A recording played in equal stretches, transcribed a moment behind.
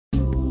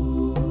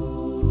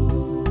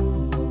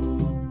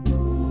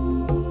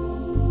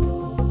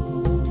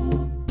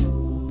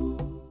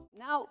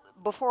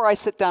before I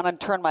sit down and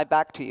turn my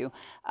back to you,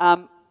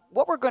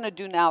 what we're going to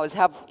do now is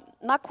have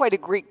not quite a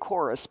Greek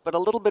chorus, but a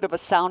little bit of a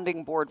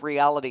sounding board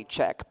reality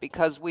check,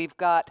 because we've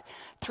got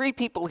 3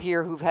 people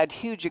here who've had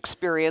huge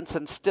experience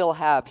and still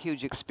have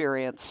huge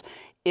experience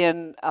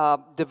in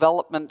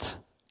development,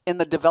 in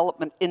the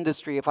development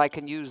industry, if I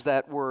can use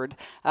that word.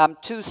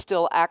 2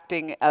 still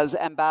acting as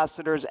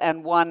ambassadors,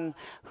 and 1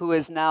 who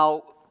is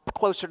now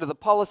closer to the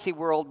policy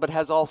world, but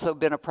has also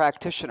been a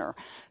practitioner.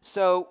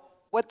 So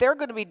what they're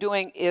going to be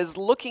doing is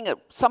looking at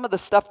some of the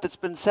stuff that's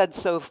been said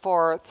so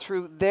far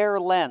through their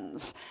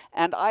lens.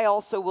 And I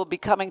also will be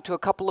coming to a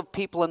couple of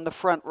people in the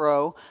front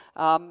row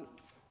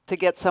to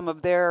get some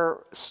of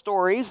their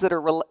stories that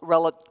are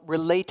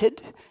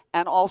related,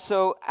 and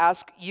also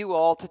ask you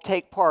all to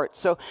take part.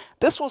 So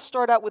this will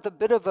start out with a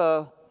bit of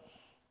a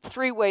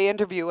 3-way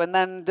interview and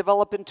then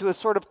develop into a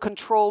sort of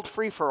controlled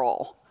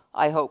free-for-all,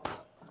 I hope.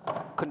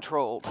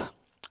 Controlled.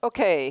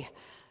 Okay,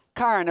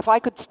 Carin, if I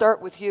could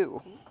start with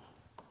you.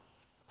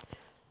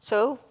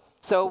 So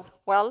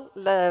well,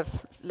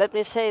 let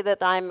me say that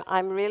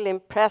I'm really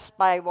impressed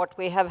by what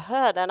we have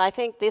heard, and I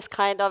think this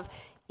kind of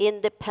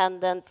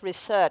independent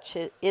research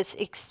is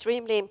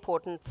extremely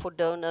important for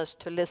donors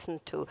to listen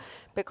to,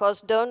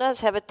 because donors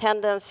have a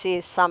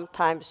tendency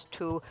sometimes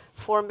to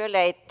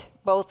formulate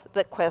both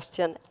the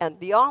question and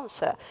the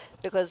answer,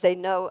 because they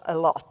know a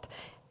lot.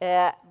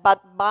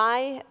 But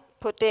by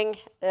putting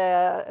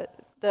the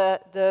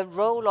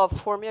role of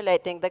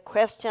formulating the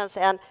questions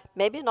and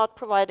maybe not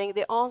providing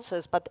the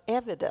answers, but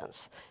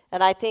evidence.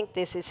 And I think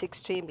this is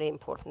extremely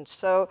important.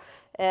 So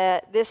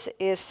this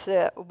is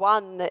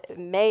one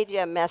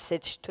major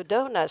message to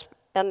donors.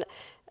 And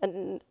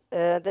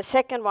the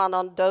second one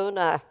on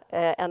donor,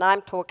 and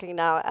I'm talking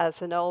now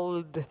as an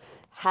old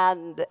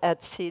hand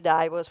at SIDA.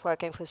 I was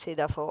working for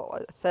SIDA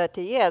for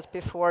 30 years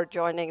before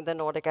joining the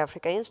Nordic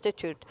Africa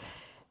Institute.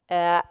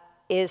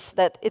 Is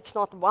that it's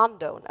not one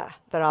donor.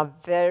 There are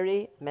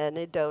very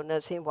many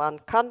donors in one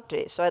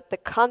country. So at the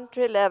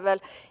country level,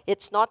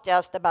 it's not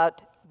just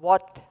about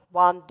what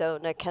one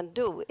donor can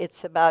do.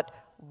 It's about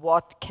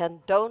what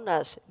can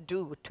donors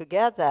do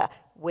together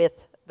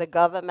with the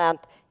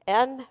government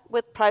and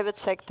with private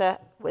sector,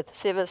 with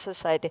civil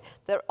society.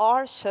 There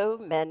are so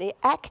many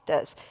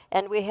actors,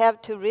 and we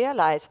have to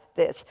realize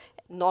this.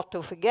 Not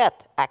to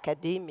forget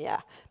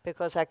academia,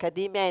 because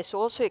academia is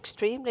also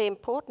extremely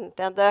important,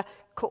 and the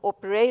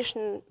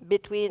cooperation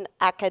between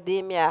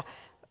academia,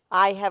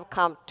 I have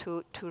come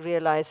to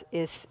realize,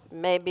 is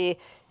maybe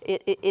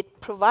it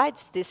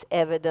provides this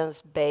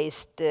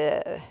evidence-based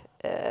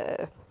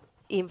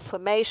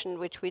information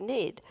which we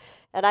need.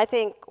 And I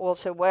think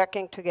also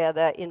working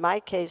together, in my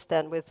case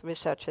then with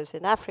researchers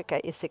in Africa,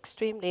 is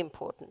extremely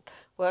important.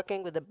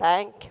 Working with the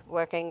bank,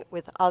 working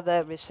with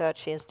other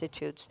research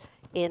institutes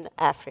in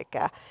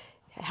Africa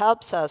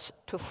helps us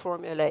to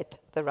formulate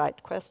the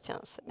right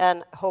questions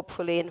and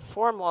hopefully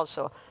inform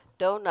also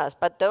donors.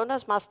 But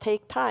donors must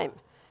take time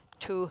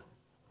to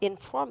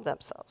inform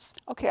themselves.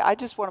 Okay, I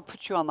just want to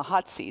put you on the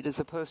hot seat as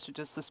opposed to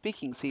just the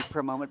speaking seat for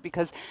a moment,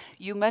 because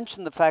you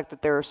mentioned the fact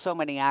that there are so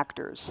many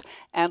actors.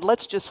 And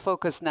let's just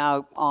focus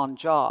now on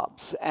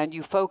jobs. And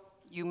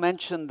you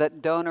mentioned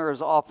that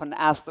donors often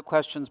ask the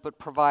questions but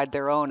provide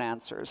their own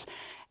answers,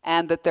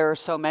 and that there are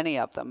so many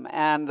of them.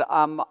 And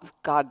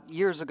God,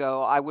 years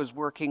ago, I was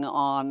working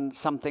on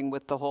something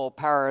with the whole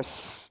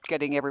Paris,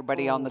 getting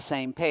everybody on the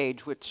same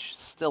page, which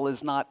still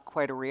is not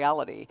quite a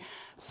reality.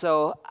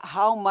 So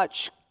how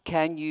much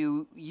can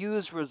you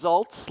use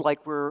results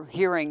like we're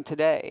hearing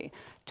today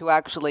to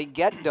actually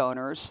get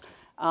donors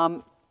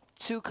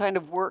to kind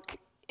of work,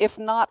 if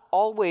not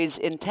always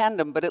in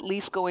tandem, but at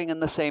least going in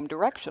the same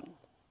direction?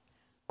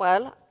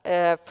 Well,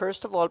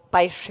 first of all,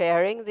 by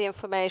sharing the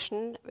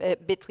information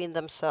between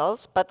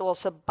themselves, but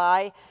also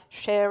by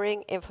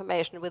sharing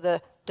information with the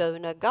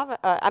donor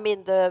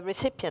the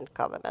recipient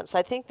governments.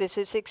 I think this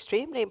is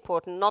extremely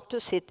important, not to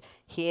sit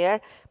here,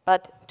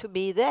 but to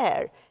be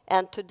there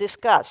and to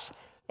discuss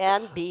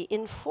and be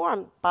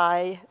informed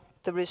by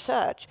the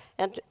research,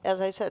 and as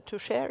I said, to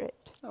share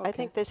it. Okay. I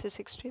think this is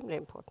extremely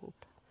important.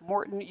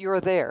 Morten, you're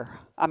there.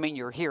 I mean,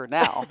 you're here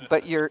now,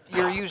 but you're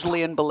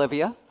usually in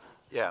Bolivia.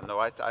 Yeah, no,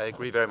 I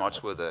agree very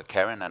much with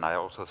Carin, and I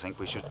also think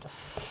we should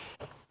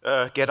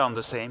get on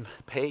the same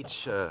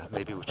page.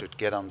 Maybe we should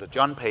get on the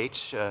John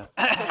page.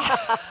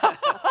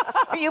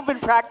 You've been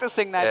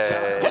practicing that,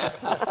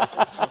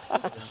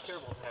 John. It's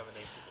terrible to have a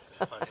name.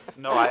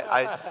 No,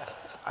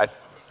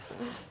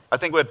 I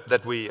think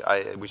that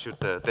we should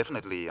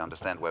definitely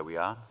understand where we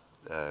are.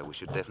 We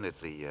should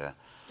definitely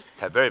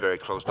have very, very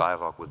close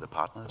dialogue with the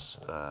partners.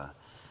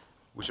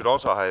 We should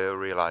also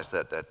realize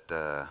that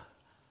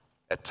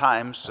at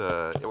times,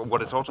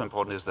 what is also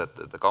important is that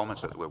the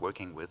governments that we're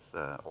working with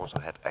also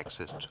have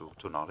access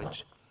to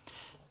knowledge.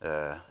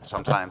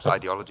 Sometimes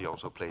ideology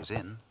also plays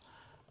in.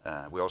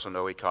 We also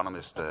know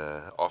economists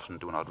often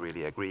do not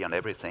really agree on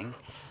everything.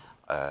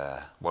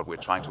 What we're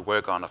trying to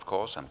work on, of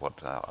course, and what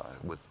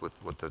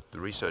the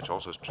research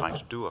also is trying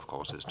to do, of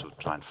course, is to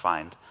try and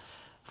find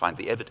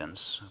the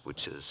evidence,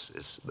 which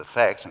is the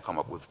facts, and come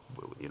up with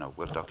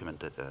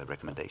well-documented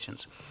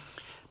recommendations.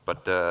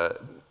 But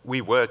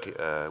we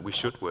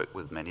should work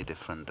with many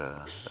different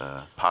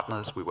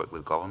partners. We work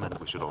with government.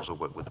 We should also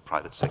work with the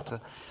private sector.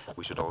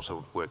 We should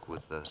also work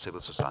with civil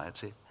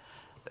society.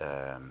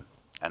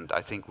 And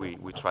I think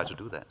we try to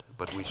do that.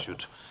 But we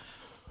should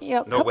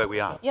know where we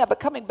are. Yeah, but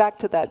coming back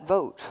to that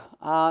vote,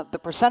 the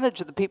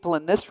percentage of the people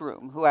in this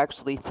room who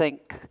actually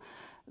think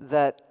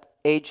that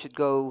aid should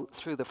go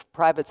through the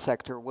private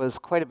sector was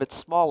quite a bit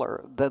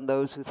smaller than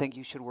those who think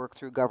you should work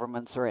through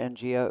governments or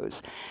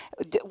NGOs.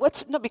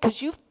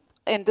 Because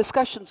in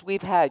discussions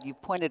we've had, you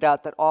pointed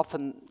out that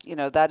often,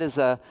 that is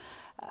a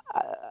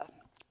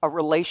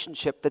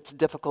relationship that's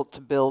difficult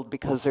to build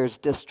because there's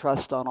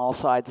distrust on all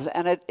sides.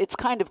 And it's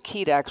kind of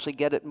key to actually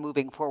get it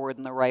moving forward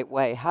in the right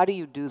way. How do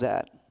you do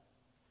that?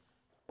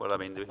 Well, I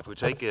mean, if we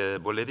take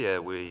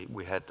Bolivia,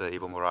 we had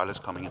Evo Morales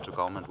coming into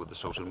government with the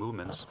social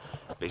movements,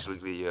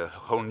 basically a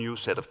whole new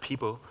set of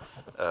people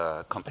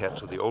compared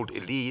to the old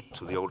elite,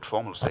 to the old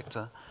formal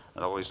sector.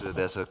 And always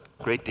there's a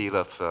great deal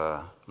of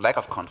lack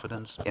of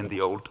confidence in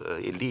the old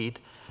elite.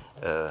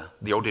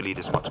 The old elite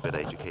is much better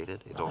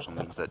educated. It also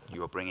means that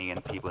you are bringing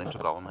in people into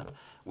government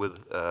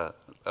with a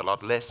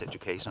lot less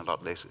education, a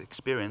lot less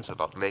experience, a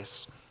lot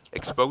less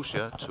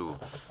exposure to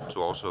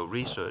also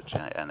research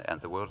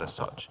and the world as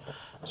such.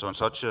 So in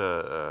such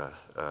a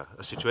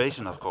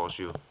situation, of course,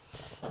 you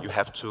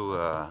have to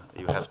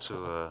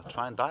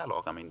try and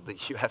dialogue. I mean,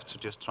 you have to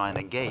just try and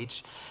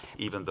engage,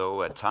 even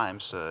though at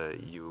times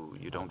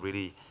you don't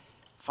really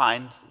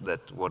find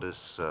that what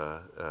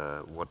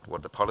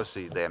the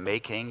policy they're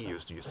making,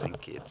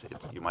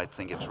 you might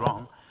think it's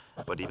wrong.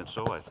 But even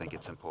so, I think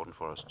it's important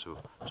for us to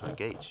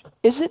engage.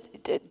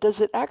 Does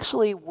it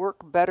actually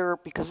work better?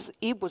 Because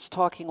Ebe was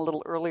talking a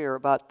little earlier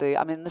about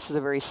this is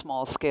a very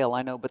small scale,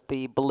 I know, but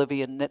the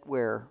Bolivian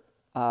knitwear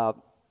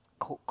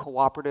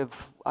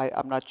cooperative,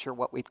 I'm not sure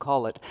what we'd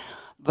call it,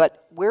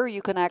 but where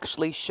you can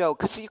actually show,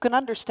 because you can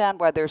understand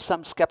why there's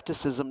some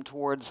skepticism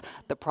towards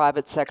the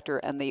private sector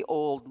and the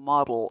old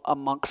model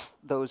amongst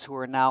those who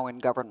are now in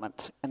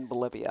government in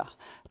Bolivia.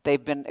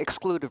 They've been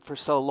excluded for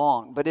so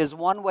long, but is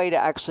one way to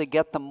actually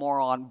get them more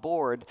on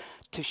board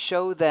to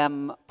show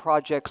them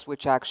projects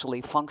which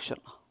actually function?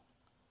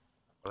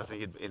 Well, I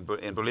think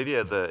in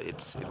Bolivia,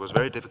 it was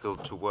very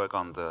difficult to work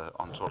on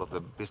sort of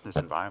the business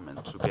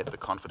environment to get the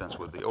confidence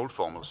with the old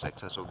formal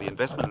sector. So the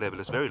investment level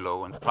is very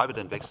low, and private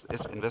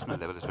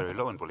investment level is very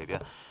low in Bolivia.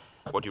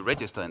 What you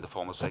register in the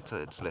formal sector,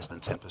 it's less than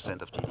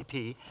 10% of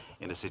GDP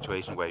in a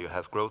situation where you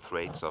have growth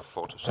rates of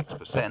 4 to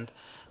 6%.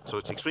 So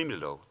it's extremely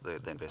low,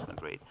 the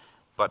investment rate.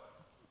 But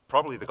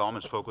probably the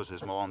government's focus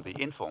is more on the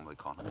informal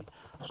economy.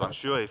 So I'm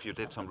sure if you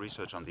did some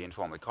research on the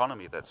informal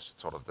economy, that's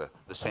sort of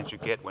the sense you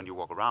get when you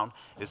walk around,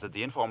 is that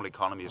the informal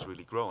economy is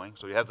really growing.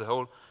 So you have the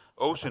whole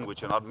ocean,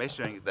 which you're not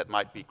measuring, that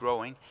might be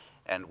growing,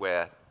 and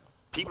where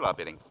people are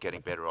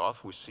getting better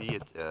off. We see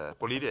it,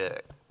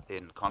 Bolivia,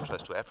 in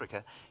contrast to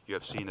Africa, you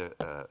have seen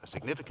a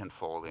significant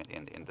fall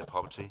in the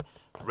poverty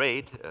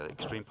rate.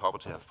 Extreme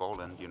poverty have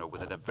fallen,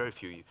 within a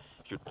very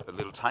a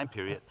little time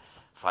period,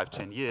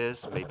 5-10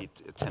 years, maybe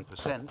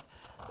 10%.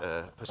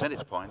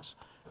 Percentage points.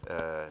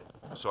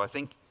 So I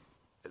think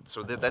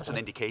that's an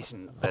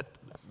indication that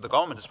the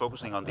government is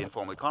focusing on the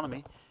informal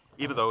economy,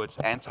 even though it's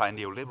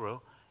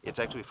anti-neoliberal. It's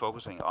actually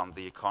focusing on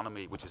the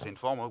economy which is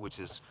informal, which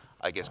is,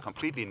 I guess,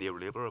 completely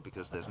neoliberal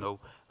because there's no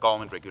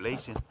government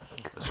regulation.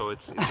 So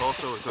it's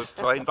also.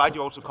 So I invite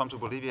you also to come to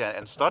Bolivia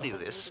and study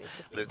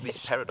these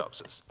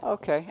paradoxes.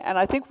 Okay, and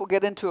I think we'll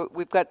get into it.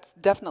 We've got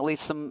definitely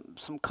some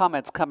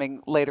comments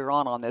coming later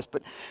on this.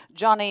 But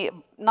Johnny,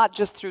 not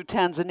just through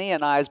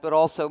Tanzanian eyes, but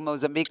also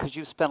Mozambique, because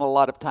you've spent a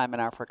lot of time in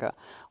Africa.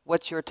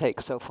 What's your take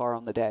so far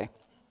on the day?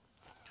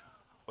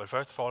 Well,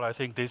 first of all, I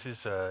think this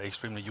is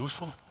extremely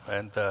useful,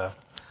 and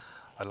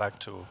I'd like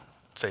to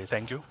say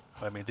thank you.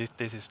 I mean,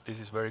 this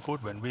is very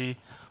good. When we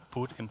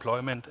put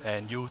employment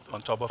and youth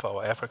on top of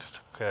our Africa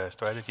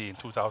strategy in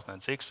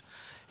 2006,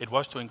 it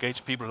was to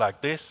engage people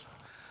like this,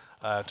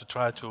 to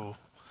try to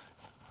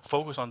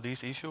focus on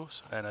these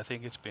issues. And I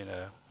think it's been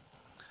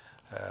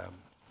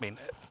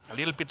a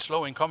little bit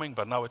slow in coming,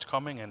 but now it's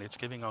coming and it's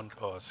giving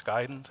us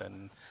guidance,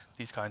 and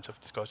these kinds of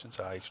discussions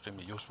are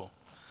extremely useful.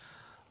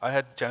 I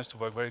had a chance to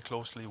work very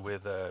closely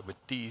with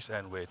Dies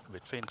and with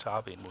Finn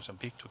Tarp in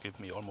Mozambique to give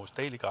me almost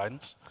daily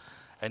guidance.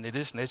 And it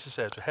is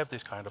necessary to have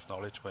this kind of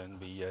knowledge when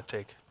we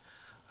take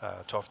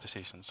tough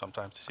decisions,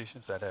 sometimes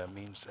decisions that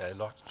means a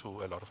lot to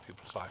a lot of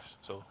people's lives.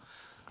 So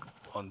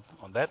on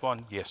that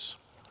one, yes.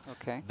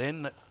 Okay.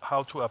 Then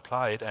how to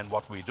apply it and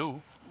what we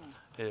do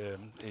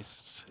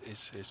is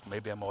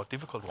maybe a more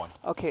difficult one.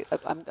 Okay,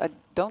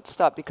 don't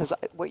stop, because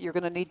what you're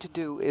going to need to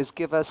do is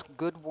give us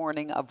good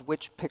warning of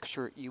which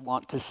picture you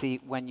want to see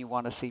when you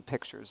want to see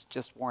pictures,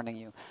 just warning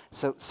you.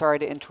 So sorry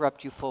to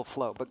interrupt you full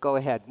flow, but go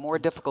ahead. More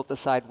difficult to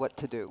decide what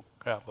to do.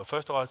 Yeah, well,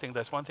 first of all, I think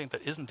there's one thing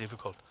that isn't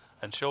difficult,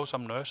 and show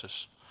some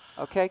nurses.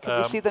 Okay, can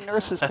we see the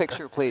nurses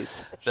picture,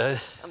 please?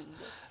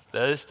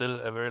 There is still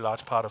a very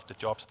large part of the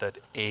jobs that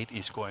aid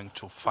is going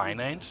to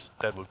finance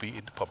that will be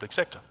in the public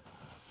sector.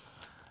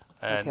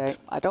 And okay,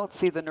 I don't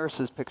see the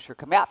nurses picture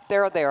come. Yeah,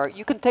 there they are.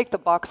 You can take the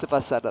box of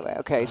us out of there.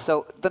 Okay,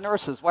 so the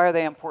nurses, why are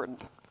they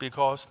important?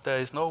 because there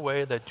is no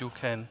way that you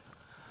can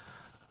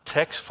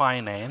tax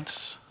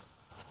finance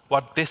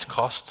what this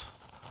costs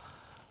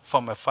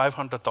from a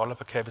 $500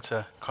 per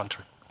capita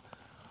country.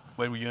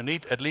 When you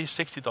need at least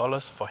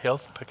 $60 for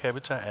health per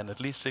capita and at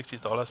least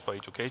 $60 for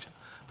education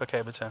per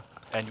capita,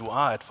 and you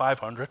are at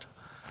 500,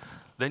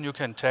 then you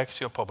can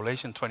tax your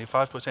population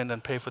 25%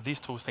 and pay for these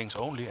two things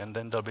only, and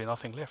then there'll be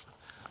nothing left.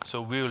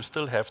 So we will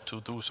still have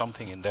to do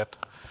something in that.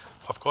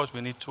 Of course,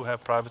 we need to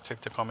have private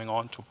sector coming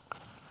on to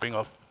bring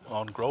up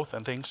on growth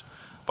and things,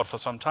 but for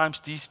sometimes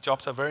these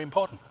jobs are very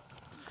important.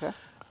 Okay.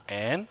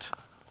 And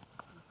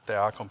there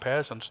are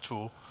comparisons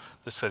to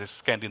the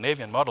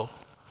Scandinavian model.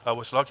 I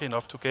was lucky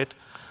enough to get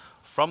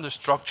from the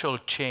structural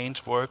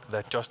change work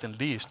that Justin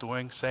Lee is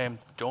doing. Sam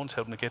Jones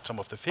helped me get some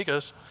of the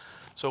figures.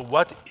 So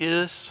what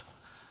is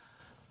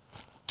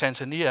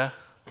Tanzania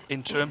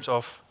in terms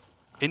of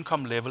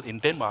income level in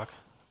Denmark?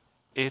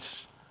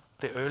 It's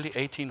the early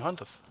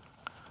 1800s.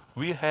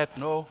 We had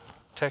no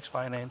tax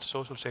finance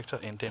social sector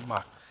in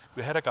Denmark.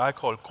 We had a guy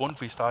called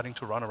Grundtvig starting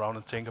to run around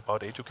and think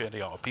about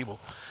educating our people.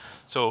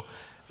 So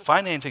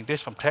financing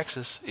this from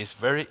taxes is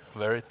very,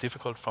 very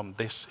difficult from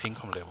this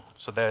income level.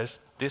 So there's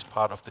this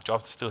part of the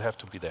job that still have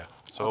to be there.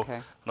 So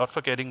Okay. not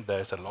forgetting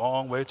there's a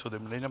long way to the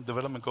Millennium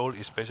Development Goal,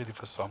 especially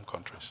for some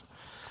countries.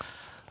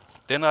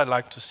 Then I'd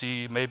like to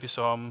see maybe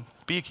some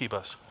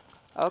beekeepers.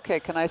 Okay,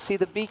 can I see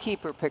the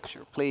beekeeper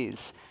picture,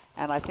 please?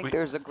 And I think We-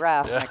 there's a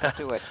graph next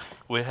to it.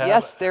 We have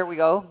Yes, there we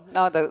go.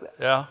 No,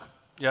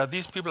 Yeah,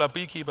 these people are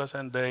beekeepers,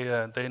 and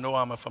they know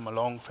I'm from a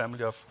long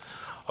family of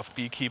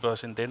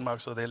beekeepers in Denmark,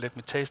 so they let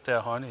me taste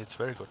their honey. It's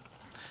very good.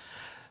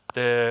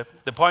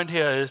 The point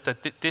here is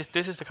that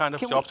this is the kind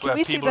of jobs can where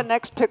we see people... the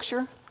next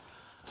picture?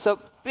 So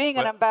being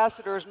an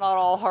ambassador is not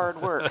all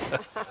hard work.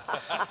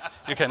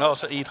 You can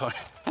also eat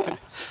honey.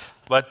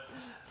 But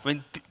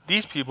when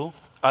these people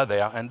are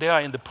there, and they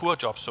are in the poor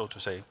jobs, so to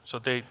say, so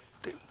they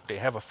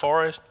have a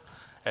forest,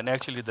 and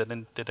actually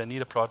they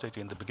need a project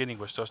in the beginning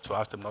was just to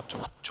ask them not to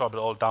chop it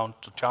all down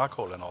to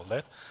charcoal and all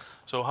that.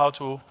 So how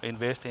to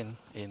invest in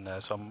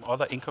some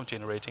other income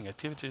generating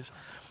activities.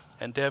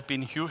 And they have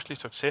been hugely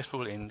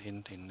successful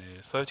in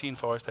 13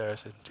 forest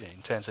areas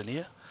in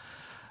Tanzania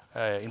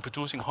in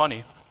producing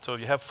honey. So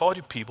you have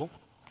 40 people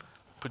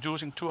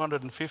producing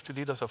 250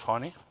 liters of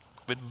honey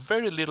with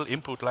very little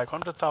input, like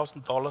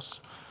 $100,000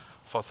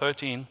 for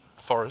 13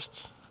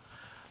 forests.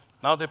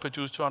 Now they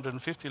produce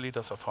 250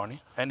 liters of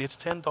honey, and it's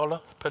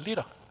 $10 per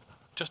liter,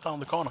 just down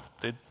the corner.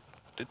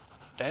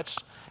 That's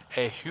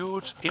a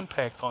huge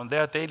impact on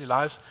their daily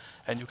lives,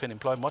 and you can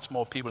employ much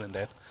more people in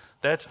that.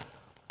 That's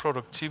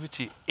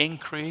productivity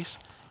increase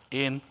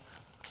in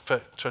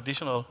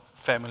traditional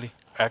family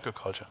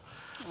agriculture.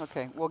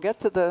 Okay, we'll get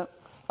to the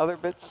other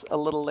bits a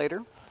little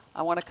later.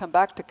 I want to come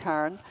back to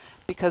Carin,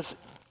 because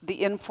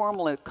the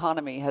informal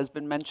economy has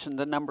been mentioned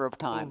a number of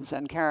times.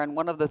 And Carin,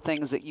 one of the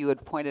things that you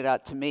had pointed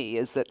out to me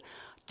is that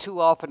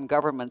too often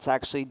governments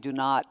actually do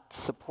not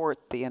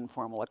support the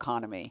informal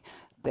economy.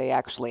 They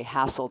actually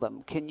hassle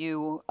them. Can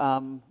you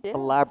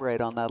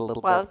elaborate on that a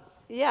little bit? Well,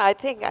 yeah,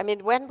 I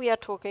mean, when we are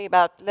talking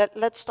about,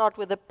 let's start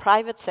with the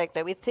private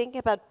sector. We think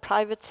about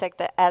private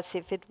sector as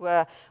if it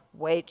were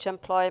wage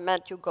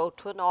employment. You go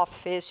to an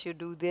office, you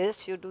do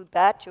this, you do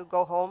that, you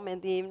go home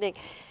in the evening.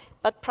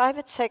 But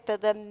private sector,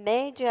 the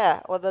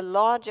major or the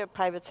larger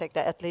private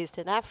sector, at least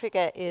in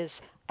Africa, is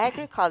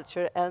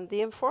agriculture and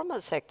the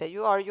informal sector.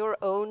 You are your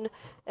own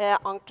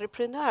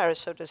entrepreneur,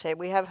 so to say.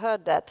 We have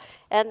heard that.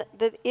 And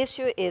the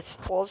issue is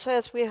also,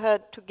 as we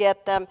heard, to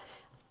get them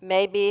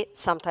maybe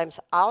sometimes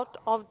out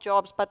of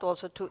jobs, but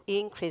also to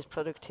increase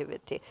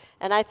productivity.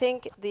 And I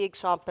think the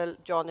example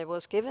Johnny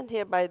was given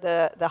here by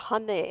the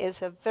honey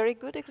is a very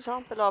good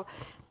example of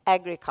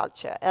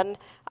agriculture. And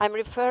I'm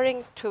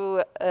referring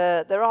to,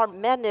 there are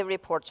many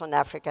reports on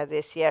Africa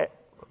this year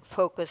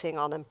focusing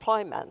on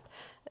employment.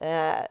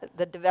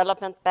 The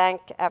Development Bank,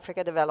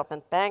 Africa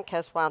Development Bank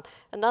has one.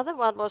 Another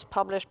one was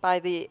published by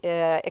the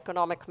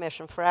Economic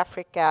Commission for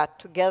Africa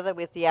together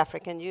with the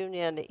African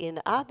Union in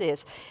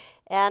Addis.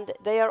 And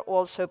they are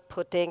also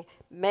putting,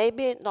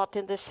 maybe not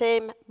in the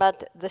same,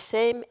 but the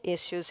same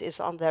issues is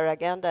on their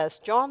agenda as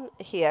John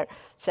here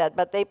said,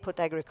 but they put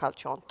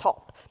agriculture on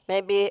top.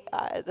 Maybe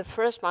the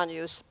first one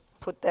you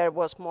put there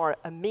was more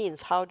a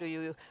means. How do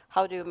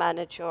you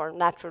manage your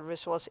natural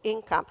resource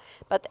income?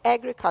 But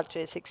agriculture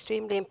is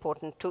extremely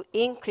important to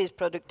increase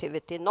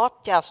productivity,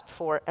 not just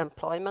for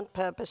employment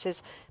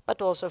purposes, but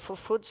also for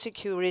food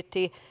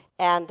security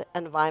and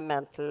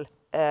environmental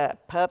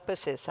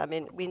purposes. I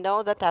mean, we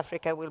know that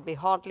Africa will be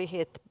hardly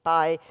hit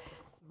by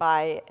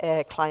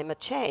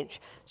climate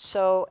change.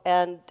 So,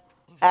 and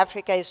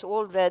Africa is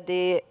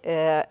already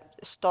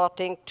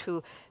starting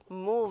to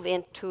move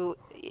into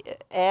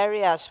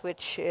areas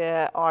which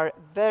are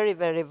very,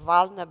 very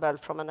vulnerable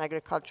from an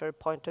agricultural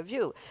point of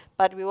view.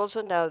 But we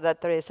also know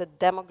that there is a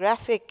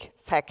demographic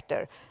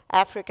factor.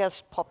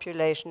 Africa's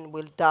population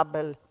will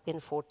double in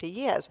 40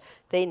 years.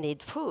 They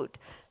need food.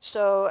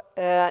 So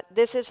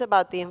this is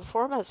about the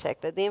informal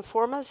sector. The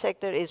informal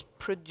sector is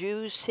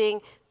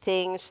producing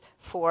things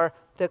for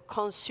the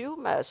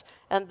consumers,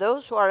 and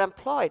those who are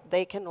employed,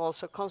 they can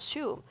also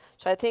consume.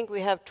 So I think we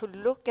have to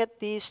look at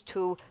these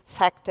two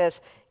factors,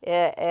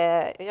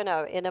 you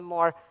know, in a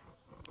more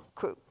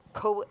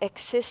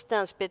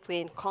coexistence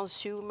between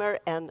consumer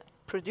and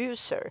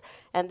producer.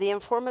 And the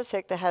informal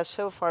sector has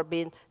so far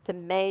been the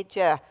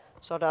major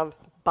sort of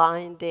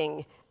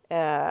binding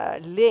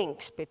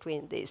links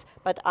between these.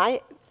 But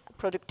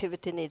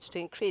productivity needs to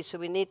increase, so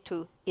we need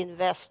to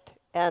invest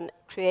and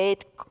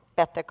create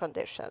better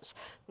conditions,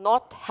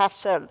 not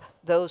hassle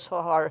those who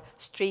are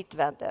street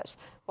vendors.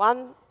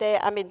 One day,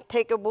 I mean,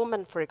 take a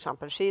woman, for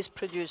example. She's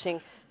producing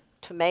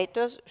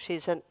tomatoes.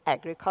 She's in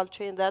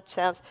agriculture in that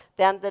sense.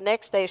 Then the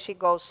next day she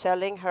goes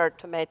selling her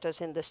tomatoes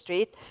in the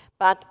street.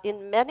 But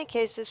in many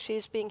cases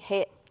she's being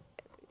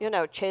you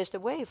know, chased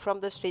away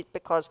from the street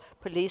because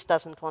police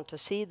doesn't want to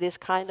see this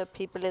kind of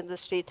people in the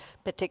street,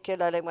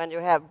 particularly when you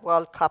have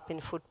World Cup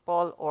in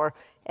football or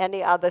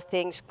any other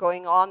things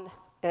going on.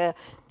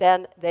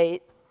 Then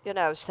they, you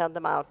know, send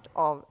them out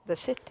of the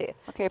city.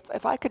 Okay,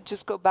 if I could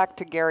just go back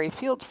to Gary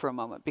Fields for a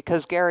moment,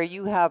 because Gary,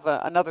 you have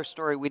another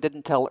story we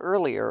didn't tell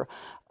earlier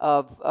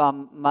of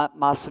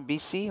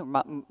Masabisi.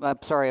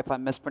 I'm sorry if I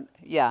mispronounced.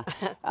 Yeah.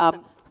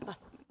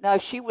 Now,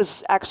 she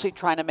was actually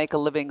trying to make a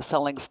living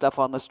selling stuff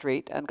on the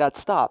street and got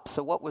stopped.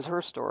 So what was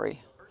her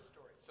story? Her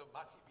story. So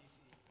Masabisi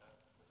was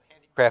a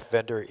handicraft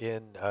vendor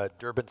in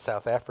Durban,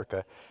 South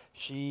Africa.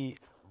 She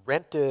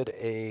rented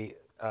an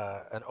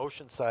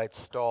oceanside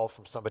stall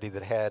from somebody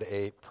that had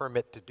a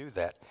permit to do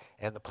that.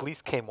 And the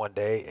police came one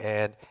day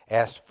and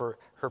asked for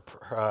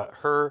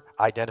her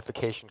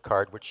identification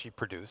card, which she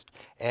produced,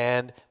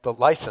 and the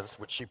license,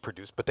 which she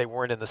produced, but they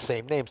weren't in the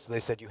same name. So they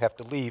said, you have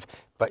to leave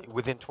but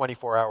within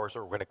 24 hours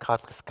or we're going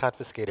to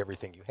confiscate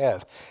everything you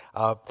have.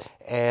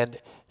 And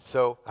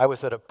so I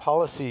was at a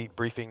policy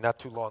briefing not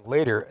too long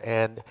later,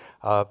 and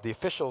the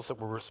officials that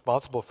were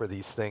responsible for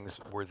these things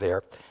were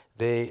there.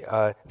 They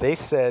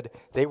said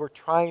they were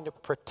trying to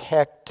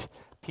protect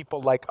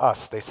people like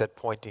us, they said,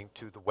 pointing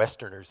to the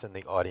Westerners in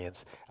the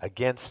audience,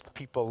 against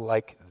people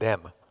like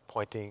them,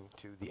 pointing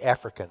to the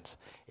Africans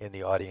in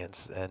the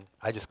audience, and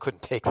I just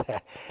couldn't take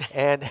that.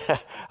 And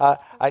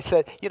I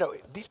said, you know,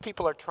 these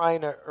people are trying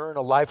to earn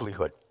a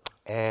livelihood,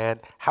 and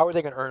how are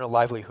they going to earn a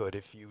livelihood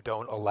if you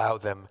don't allow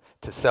them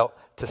to sell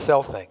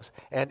things?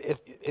 And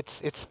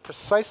it's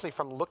precisely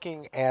from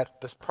looking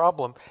at this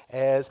problem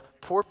as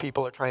poor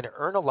people are trying to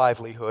earn a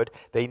livelihood,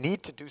 they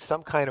need to do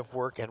some kind of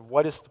work, and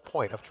what is the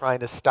point of trying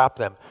to stop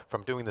them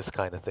from doing this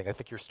kind of thing? I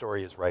think your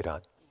story is right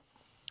on.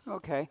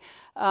 Okay.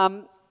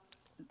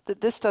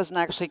 This doesn't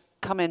actually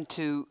come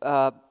into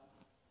one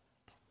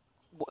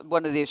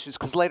of the issues,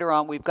 because later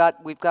on we've got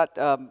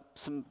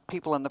some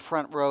people in the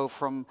front row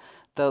from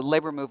the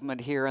labor movement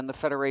here and the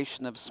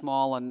Federation of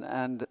Small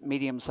and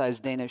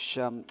Medium-Sized Danish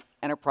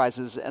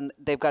Enterprises, and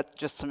they've got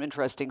just some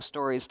interesting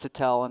stories to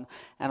tell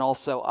and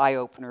also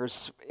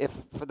eye-openers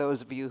for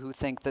those of you who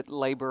think that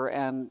labor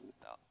and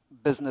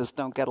business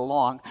don't get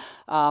along.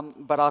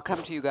 But I'll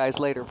come to you guys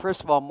later.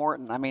 First of all,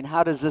 Morten, I mean,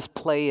 how does this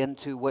play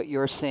into what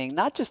you're seeing,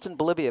 not just in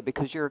Bolivia,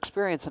 because your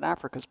experience in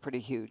Africa is pretty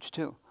huge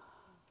too?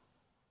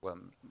 Well,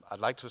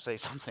 I'd like to say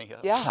something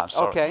else. Yeah, I'm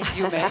sorry. okay,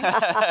 you may.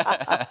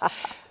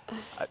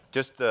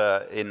 Just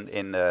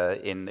in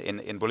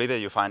Bolivia,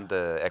 you find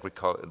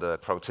the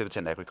productivity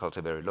in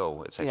agriculture very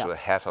low. It's actually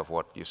half of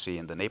what you see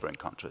in the neighboring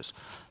countries.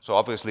 So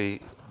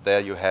obviously,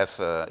 there you have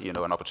you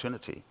know, an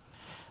opportunity.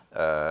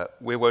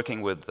 We're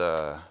working with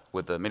the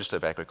Ministry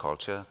of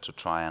Agriculture to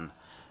try and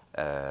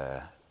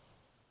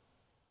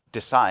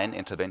design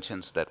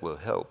interventions that will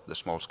help the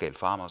small-scale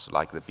farmers,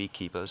 like the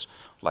beekeepers,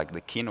 like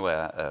the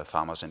quinoa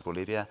farmers in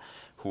Bolivia,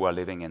 who are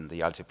living in the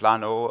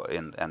Altiplano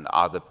and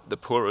are the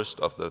poorest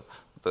of the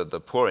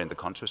poor in the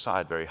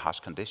countryside, very harsh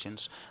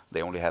conditions.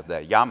 They only have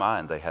their llama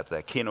and they have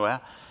their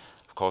quinoa.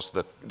 Of course,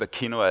 the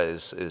quinoa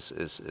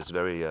is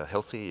very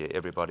healthy.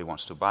 Everybody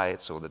wants to buy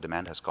it, so the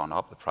demand has gone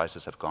up, the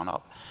prices have gone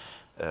up.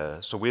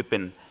 So we've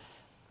been,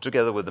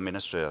 together with the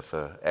Ministry of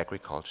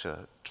Agriculture,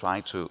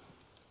 trying to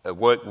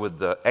work with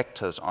the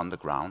actors on the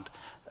ground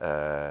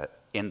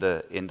in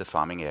the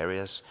farming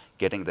areas,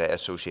 getting their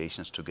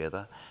associations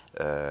together,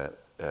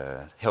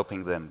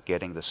 helping them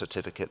getting the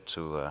certificate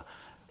to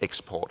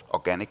export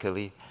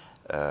organically,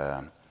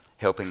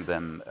 helping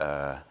them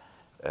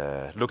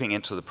looking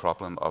into the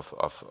problem of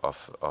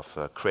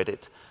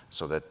credit,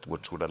 so that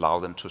which would allow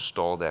them to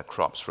store their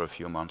crops for a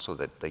few months so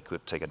that they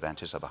could take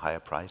advantage of a higher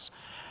price.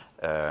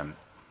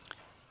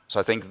 So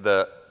I think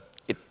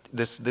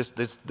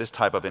this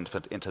type of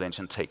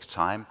intervention takes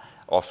time.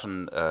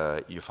 Often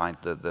you find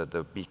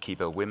the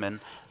beekeeper women,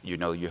 you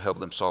know, you help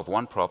them solve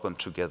one problem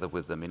together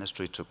with the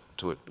ministry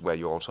to where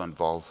you also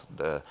involve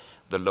the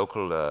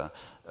local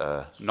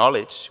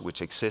knowledge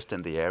which exists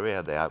in the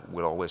area. There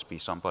will always be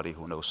somebody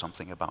who knows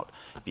something about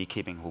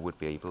beekeeping who would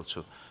be able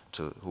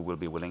who will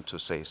be willing to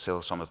say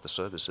sell some of the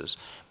services.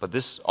 But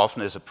this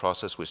often is a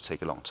process which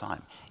takes a long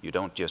time. You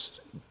don't just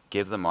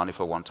give them money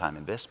for one-time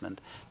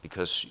investment,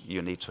 because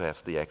you need to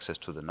have the access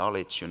to the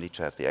knowledge, you need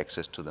to have the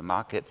access to the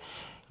market,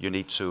 you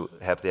need to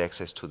have the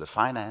access to the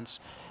finance,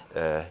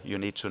 you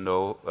need to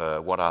know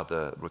what are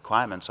the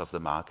requirements of the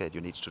market,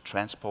 you need to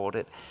transport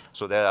it.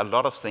 So there are a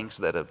lot of things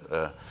that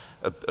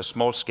a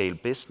small-scale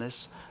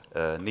business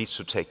needs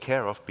to take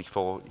care of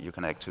before you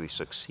can actually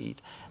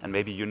succeed. And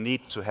maybe you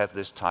need to have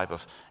this type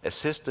of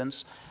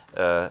assistance,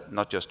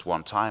 not just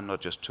one time,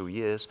 not just 2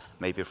 years,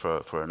 maybe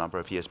for a number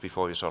of years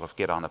before you sort of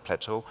get on a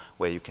plateau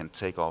where you can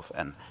take off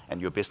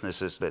and your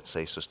business is, let's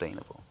say,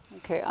 sustainable.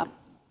 Okay,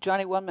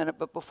 Johnny, 1 minute,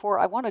 but before,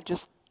 I want to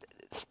just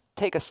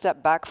take a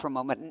step back for a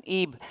moment. And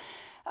Ebe,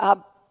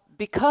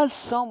 because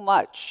so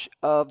much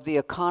of the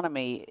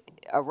economy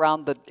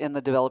in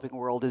the developing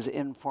world is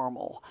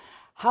informal,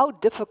 how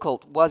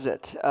difficult was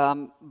it,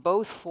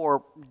 both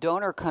for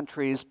donor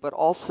countries, but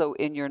also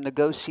in your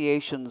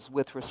negotiations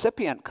with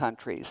recipient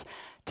countries,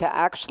 to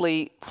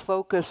actually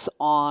focus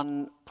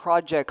on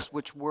projects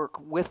which work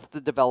with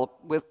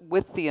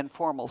the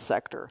informal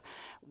sector?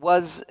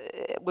 Was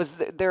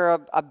there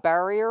a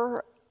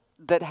barrier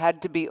that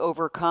had to be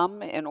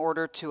overcome in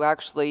order to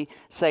actually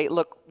say,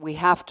 look, we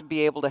have to be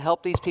able to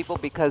help these people,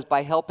 because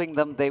by helping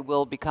them, they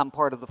will become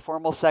part of the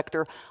formal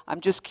sector? I'm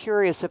just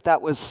curious if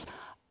that was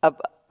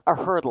a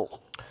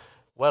hurdle.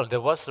 Well, there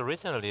was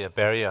originally a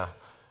barrier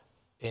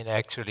in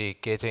actually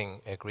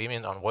getting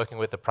agreement on working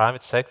with the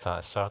private sector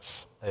as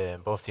such,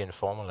 both the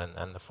informal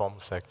and the formal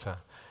sector,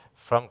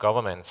 from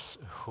governments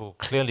who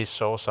clearly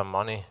saw some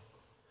money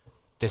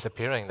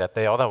disappearing that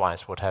they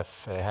otherwise would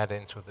have had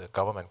into the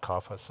government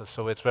coffers.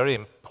 So it's very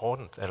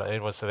important.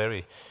 It was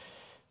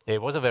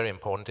a very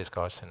important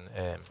discussion.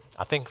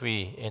 I think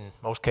we, in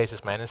most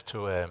cases, managed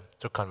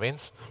to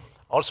convince.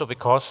 Also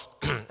because,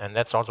 and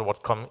that's also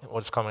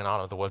what's coming out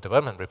of the World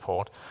Development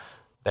Report,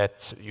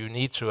 that you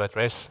need to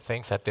address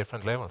things at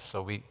different levels.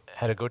 So we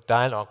had a good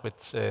dialogue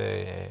with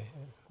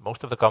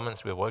most of the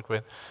governments we worked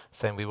with,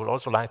 saying we would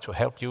also like to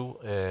help you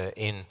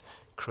in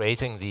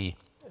creating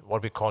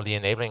what we call the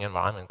enabling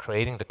environment,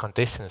 creating the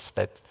conditions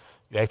that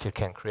you actually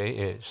can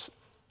create,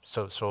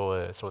 so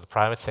the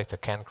private sector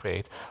can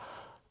create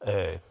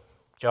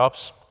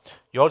jobs.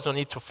 You also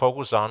need to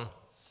focus on,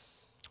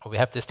 we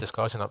have this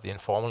discussion of the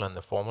informal and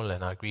the formal,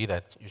 and I agree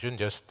that you shouldn't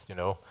just,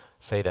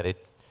 say that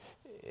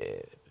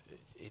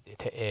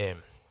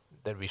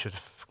that we should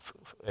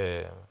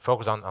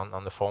focus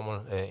on the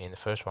formal in the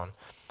first one.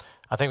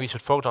 I think we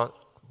should focus on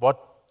what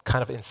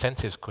kind of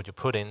incentives could you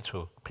put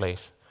into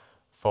place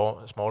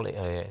for small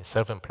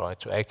self-employed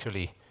to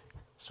actually,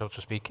 so to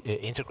speak,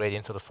 integrate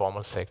into the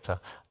formal sector,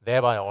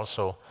 thereby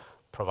also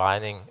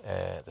providing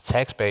the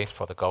tax base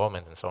for the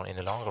government and so on in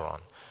the longer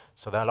run.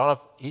 So there are a lot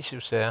of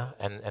issues there,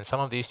 and some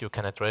of these you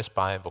can address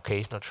by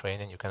vocational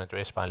training, you can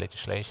address by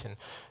legislation.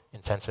 In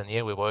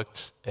Tanzania, we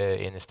worked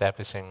in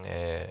establishing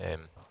a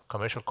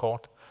commercial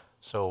court,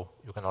 so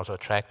you can also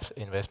attract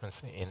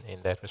investments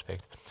in that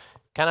respect.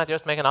 Can I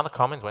just make another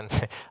comment? When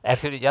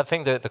actually, I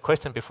think the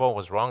question before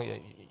was wrong.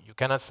 You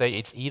cannot say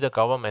it's either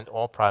government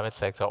or private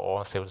sector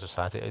or civil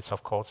society. It's,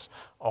 of course,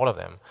 all of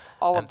them.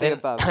 All of the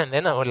above. And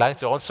then I would like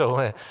to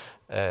also...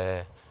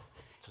 hey,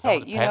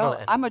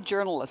 I'm a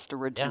journalist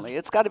originally. Yeah.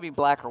 It's got to be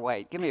black or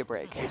white. Give me a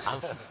break.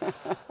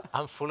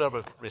 I'm full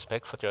of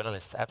respect for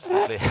journalists,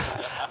 absolutely.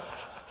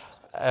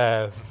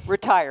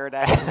 Retired,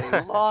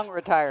 actually. Long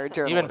retired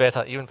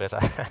journalist. Even better.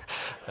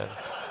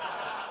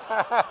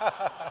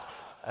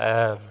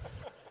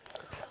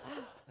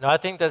 No, I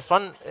think there's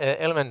one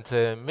element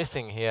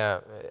missing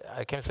here.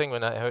 I came to think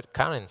when I heard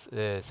Carin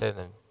say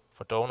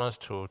for donors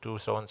to do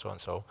so and so and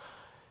so.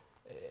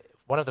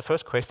 One of the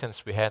first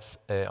questions we had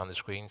on the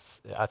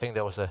screens, I think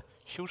there was a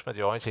huge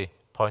majority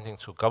pointing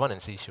to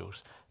governance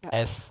issues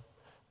as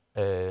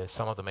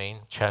some of the main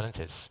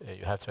challenges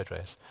you have to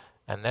address.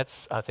 And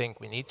that's, I think,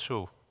 we need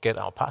to get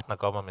our partner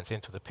governments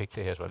into the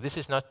picture here as well. This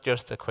is not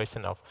just a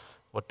question of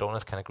what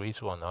donors can agree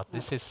to or not.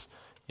 This is,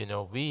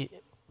 we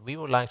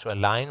would like to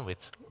align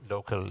with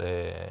local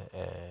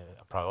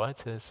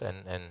priorities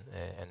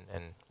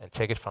and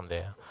take it from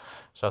there.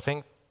 So I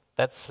think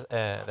that's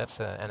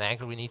an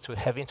angle we need to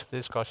have into the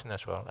discussion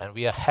as well. And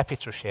we are happy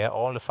to share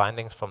all the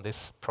findings from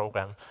this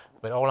program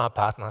with all our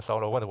partners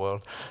all over the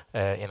world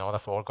in order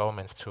for all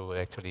governments to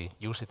actually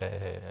use it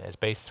as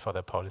basis for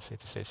their policy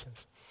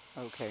decisions.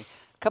 Okay.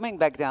 Coming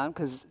back down,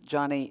 because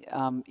Johnny,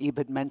 Ebe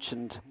had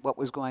mentioned what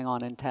was going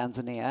on in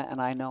Tanzania,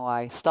 and I know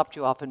I stopped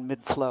you off in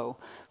mid-flow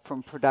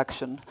from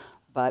production,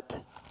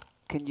 but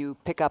can you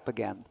pick up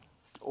again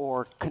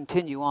or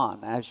continue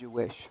on as you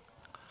wish?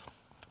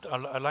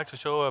 I'd like to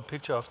show a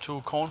picture of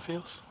 2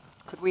 cornfields.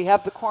 Could we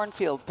have the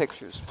cornfield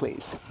pictures,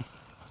 please?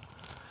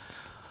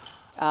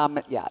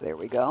 Yeah, there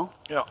we go.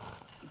 Yeah,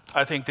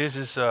 I think this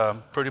is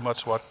pretty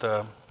much what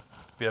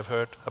we have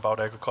heard about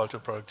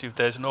agricultural productivity.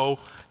 There's no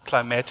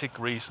climatic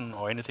reason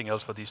or anything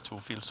else for these 2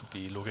 fields to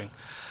be looking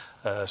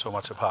so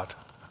much apart.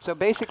 So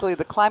basically,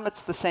 the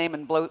climate's the same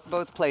in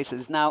both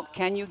places. Now,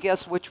 can you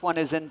guess which one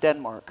is in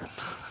Denmark?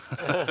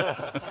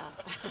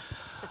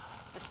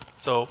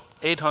 So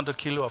 800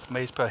 kilo of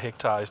maize per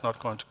hectare is not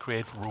going to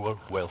create rural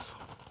wealth.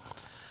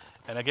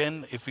 And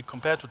again, if we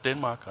compare to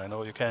Denmark, I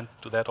know you can't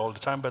do that all the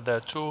time, but there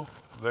are two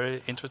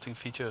very interesting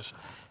features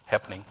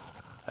happening.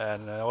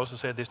 And I also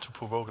say this to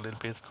provoke a little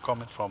bit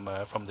comment from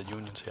the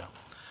unions here.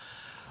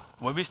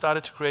 When we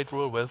started to create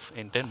rural wealth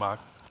in Denmark,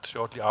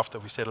 shortly after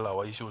we settled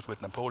our issues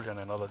with Napoleon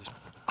and others,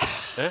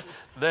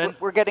 then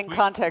we're getting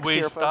context we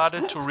here, started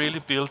folks. to really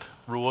build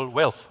rural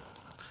wealth.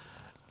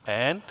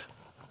 And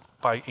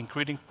by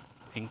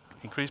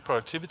increased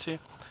productivity,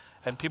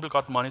 and people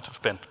got money to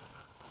spend.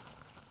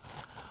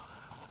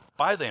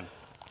 By then,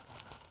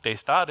 they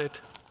started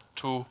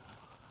to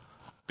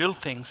build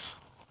things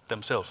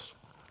themselves.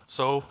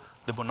 So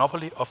the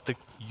monopoly of the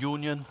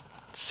union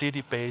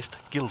city-based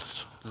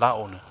guilds,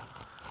 lavene,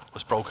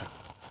 was broken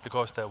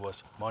because there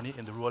was money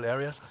in the rural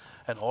areas,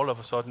 and all of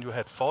a sudden you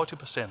had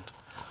 40%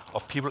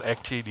 of people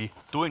actually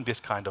doing this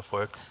kind of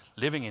work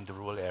living in the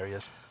rural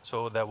areas.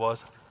 So there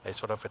was a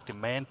sort of a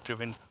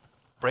demand-driven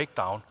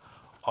breakdown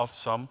of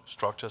some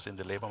structures in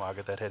the labor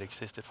market that had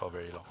existed for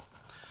very long.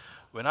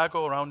 When I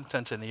go around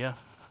Tanzania,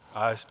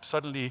 I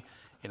suddenly,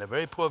 in a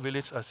very poor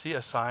village, I see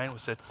a sign that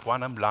said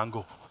Bwana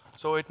Mlango.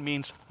 So it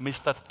means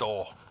Mr.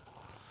 Door.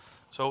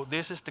 So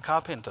this is the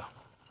carpenter.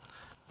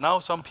 Now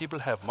some people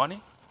have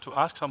money to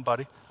ask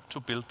somebody to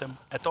build them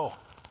a door.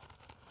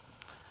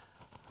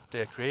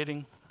 They are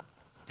creating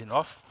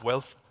enough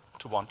wealth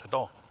to want a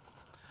door.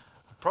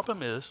 The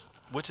problem is,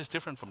 which is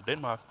different from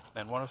Denmark,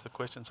 and one of the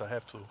questions I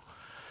have to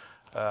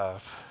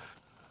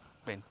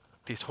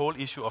this whole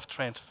issue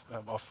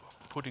of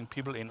putting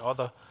people in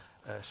other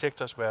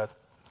sectors where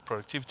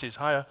productivity is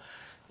higher,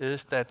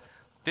 is that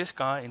this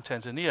guy in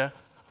Tanzania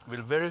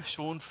will very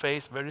soon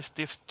face very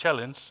stiff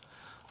challenge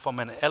from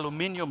an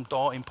aluminium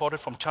door imported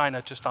from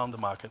China just down the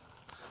market.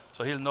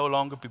 So he'll no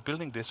longer be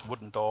building this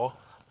wooden door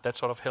that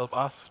sort of help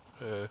us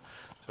sort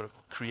of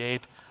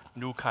create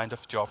new kind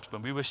of jobs.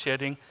 When we were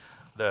shedding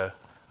the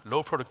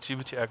low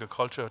productivity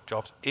agriculture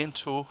jobs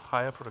into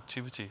higher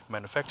productivity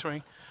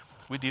manufacturing,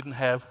 we didn't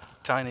have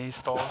Chinese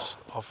stores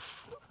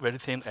of very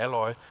thin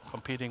alloy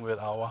competing with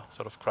our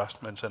sort of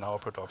craftsmen and our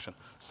production.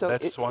 So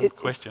that's one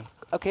question.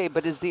 Okay,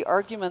 but is the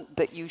argument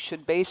that you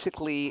should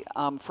basically,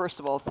 first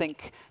of all,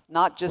 think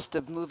not just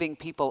of moving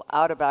people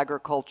out of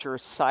agriculture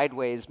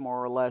sideways,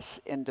 more or less,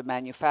 into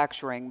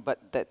manufacturing,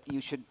 but that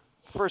you should,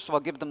 first of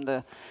all, give them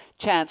the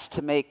chance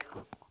to make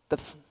the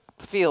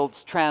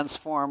fields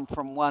transform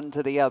from one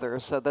to the other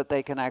so that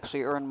they can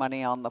actually earn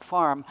money on the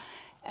farm?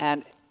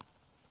 And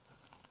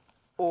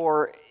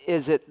or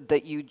is it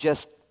that you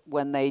just,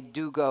 when they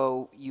do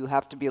go, you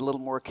have to be a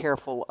little more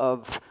careful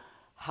of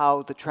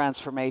how the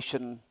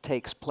transformation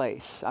takes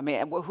place? I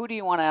mean, who do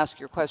you want to ask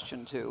your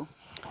question to?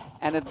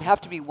 And it'd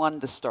have to be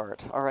one to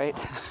start, all right?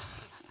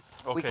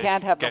 Okay. We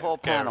can't have the whole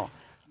panel.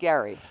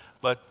 Gary.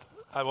 But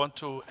I want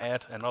to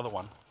add another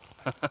one.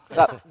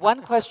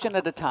 One question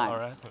at a time. All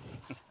right.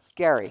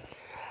 Gary.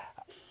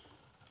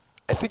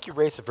 I think you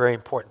raised a very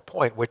important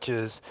point, which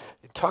is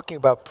talking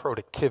about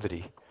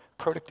productivity.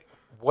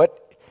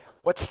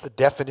 What's the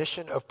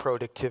definition of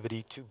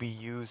productivity to be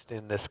used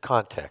in this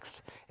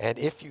context? And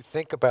if you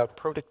think about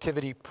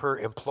productivity per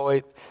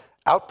employed,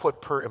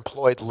 output per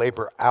employed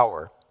labor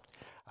hour,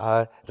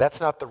 that's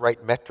not the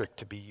right metric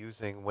to be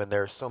using when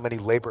there are so many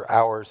labor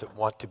hours that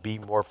want to be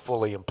more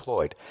fully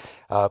employed.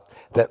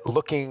 That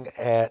looking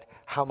at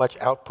how much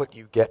output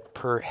you get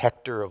per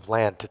hectare of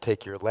land, to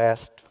take your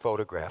last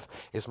photograph,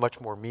 is much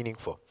more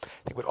meaningful.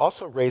 It would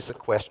also raise a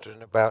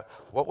question about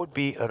what would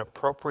be an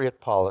appropriate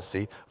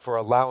policy for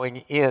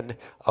allowing in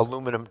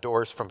aluminum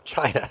doors from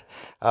China.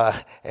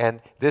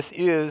 And this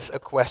is a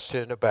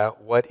question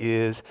about what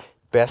is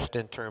best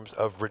in terms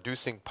of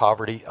reducing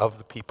poverty of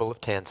the people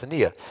of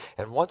Tanzania.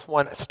 And once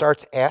one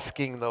starts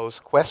asking those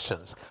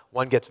questions,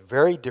 one gets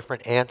very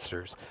different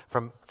answers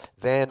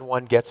than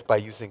one gets by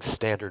using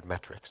standard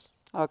metrics.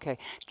 Okay.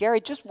 Gary,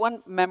 just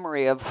one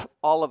memory of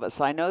all of us.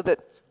 I know that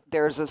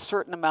there's a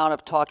certain amount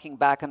of talking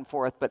back and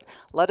forth, but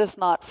let us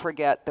not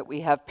forget that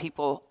we have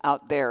people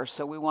out there,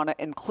 so we want to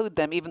include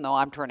them, even though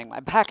I'm turning my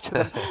back to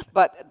them.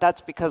 But that's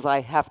because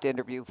I have to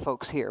interview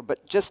folks here.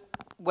 But just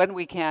when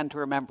we can to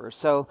remember.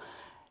 So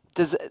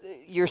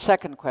your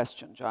second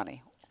question,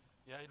 Johnny.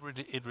 Yeah,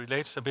 it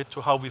relates a bit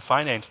to how we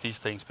finance these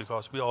things,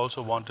 because we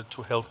also wanted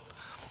to help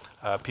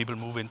people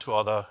move into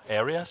other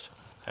areas.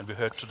 And we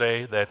heard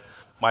today that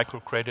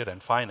microcredit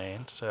and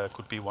finance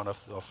could be one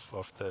of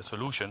the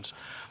solutions.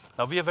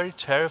 Now, we are very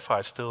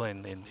terrified still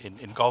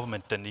in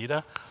government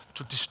Danida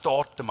to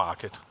distort the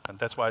market. And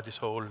that's why this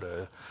whole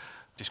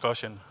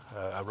discussion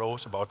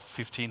arose about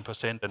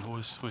 15% and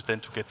who's then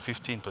to get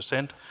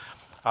 15%.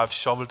 I've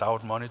shoveled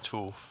out money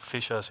to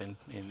fishers in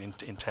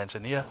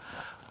Tanzania,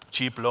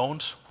 cheap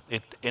loans.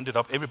 It ended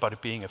up everybody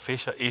being a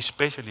fisher,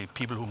 especially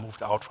people who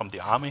moved out from the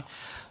army.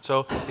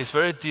 So it's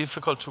very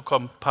difficult to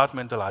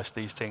compartmentalize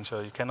these things.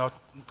 So you cannot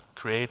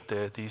create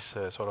these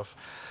sort of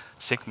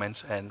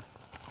segments and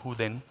who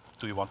then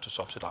do you want to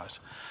subsidize?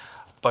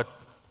 But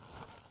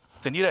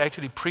Danita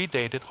actually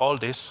predated all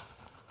this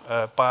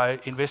by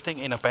investing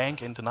in a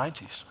bank in the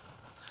 90s.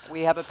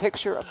 We have a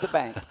picture of the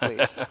bank,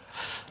 please.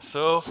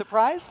 So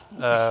surprised?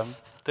 And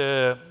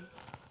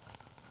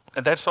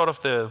that's sort of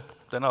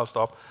then I'll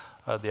stop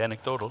the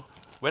anecdotal.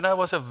 When I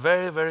was a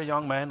very, very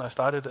young man, I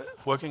started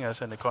working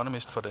as an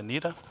economist for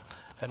Danita.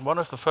 And one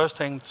of the first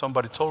things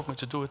somebody told me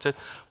to do, it said,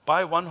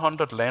 buy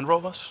 100 Land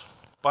Rovers,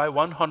 buy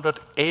 100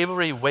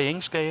 Avery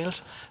weighing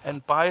scales,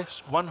 and buy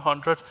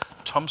 100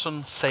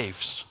 Thomson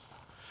safes.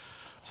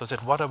 So I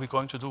said, what are we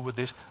going to do with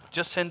this?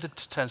 Just send it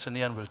to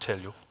Tanzania and we'll tell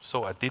you.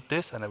 So I did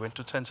this and I went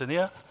to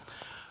Tanzania.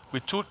 We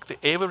took the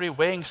Avery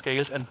weighing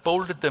scales and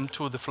bolted them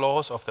to the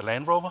floors of the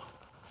Land Rover.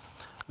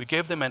 We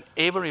gave them an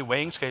Avery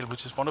weighing scale,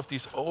 which is one of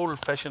these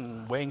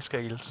old-fashioned weighing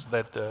scales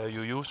that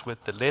you use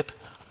with the lead.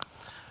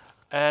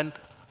 And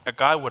a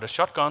guy with a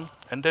shotgun,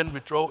 and then we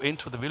drove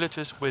into the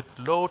villages with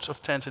loads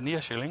of Tanzania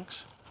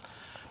shillings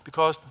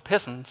because the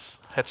peasants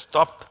had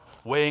stopped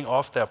weighing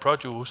off their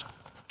produce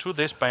to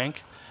this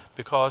bank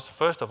because,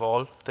 first of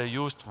all, they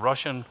used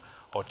Russian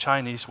or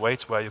Chinese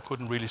weights where you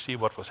couldn't really see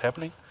what was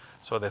happening,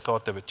 so they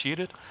thought they were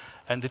cheated.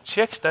 And the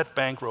checks that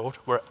bank wrote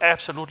were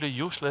absolutely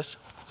useless,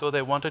 so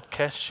they wanted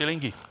cash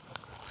shillingi.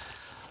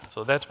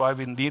 So that's why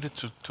we needed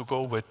to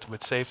go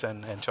with safes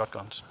and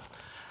shotguns.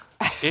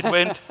 It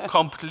went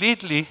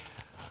completely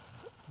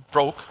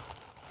broke,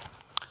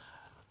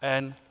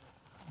 and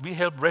we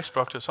helped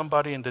restructure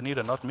somebody in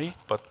Danita, not me,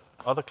 but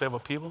other clever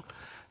people.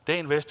 They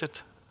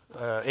invested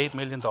 $8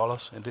 million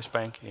in this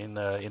bank in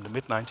the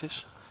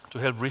mid-90s to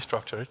help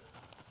restructure it.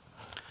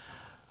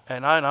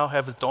 And I now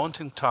have the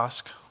daunting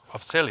task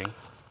of selling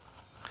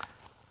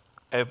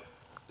a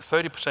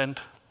 30%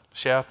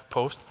 share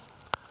post,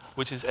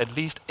 which is at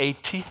least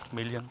 $80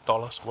 million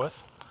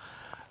worth.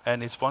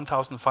 And it's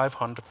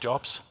 1,500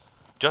 jobs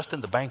just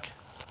in the bank.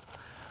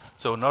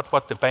 So not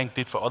what the bank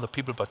did for other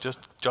people, but just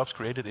jobs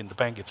created in the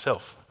bank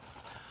itself.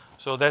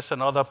 So that's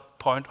another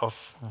point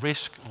of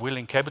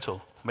risk-willing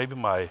capital. Maybe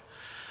my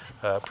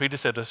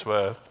predecessors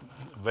were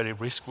very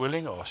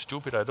risk-willing or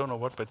stupid, I don't know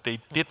what, but they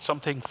did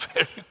something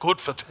very good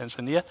for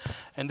Tanzania.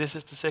 And this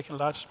is the second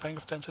largest bank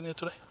of Tanzania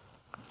today.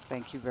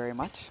 Thank you very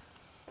much.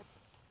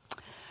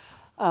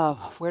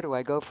 Where do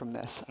I go from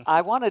this?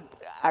 I wanted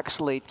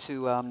actually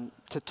to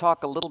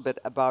talk a little bit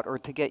about, or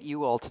to get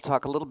you all to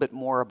talk a little bit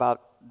more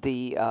about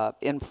the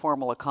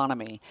informal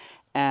economy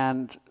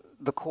and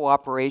the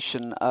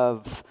cooperation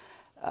of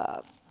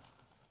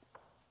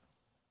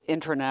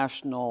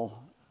international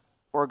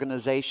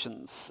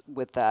organizations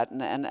with that.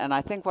 And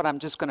I think what I'm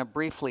just going to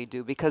briefly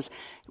do, because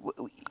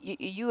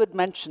you had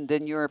mentioned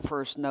in your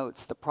first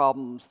notes the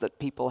problems that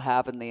people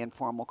have in the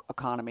informal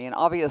economy, and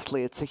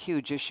obviously it's a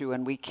huge issue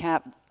and we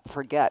can't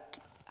forget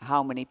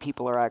how many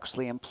people are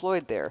actually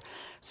employed there.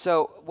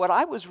 So what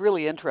I was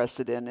really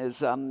interested in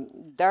is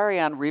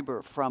Darian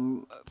Reber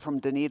from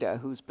Danita,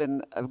 who's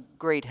been a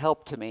great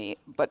help to me,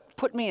 but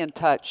put me in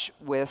touch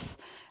with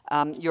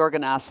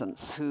Jørgen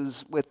Assens,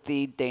 who's with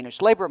the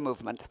Danish labor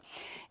movement.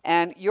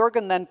 And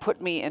Jørgen then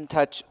put me in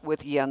touch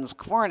with Jens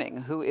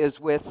Kvorning, who is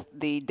with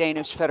the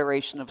Danish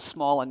Federation of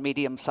Small and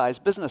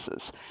Medium-Sized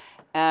Businesses.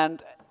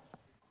 And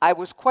I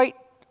was quite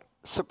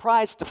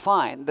surprised to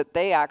find that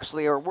they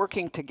actually are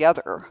working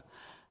together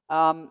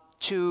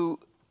to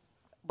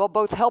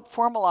both help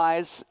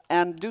formalize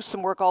and do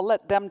some work. I'll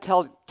let them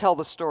tell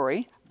the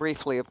story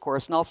briefly, of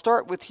course. And I'll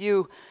start with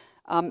you,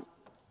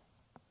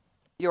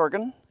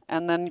 Jørgen,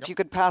 and then if you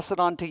could pass it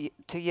on to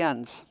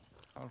Jens.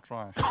 I'll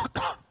try.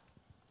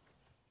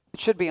 It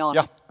should be on.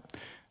 Yeah.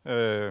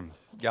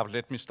 Yeah,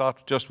 let me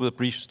start just with a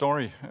brief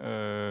story.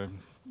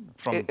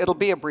 It'll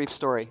be a brief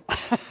story.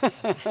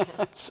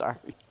 Sorry.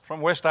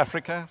 From West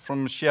Africa,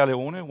 from Sierra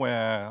Leone,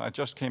 where I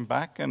just came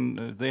back,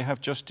 and they have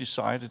just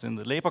decided in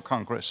the Labour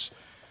Congress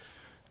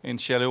in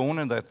Sierra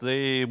Leone that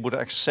they would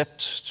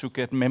accept to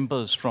get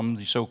members from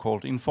the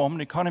so-called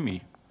informal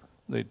economy.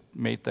 They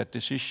made that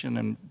decision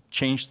and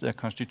changed their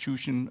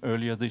constitution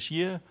earlier this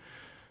year.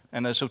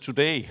 And as of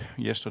today,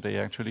 yesterday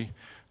actually,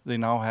 they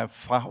now have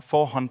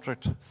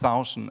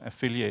 400,000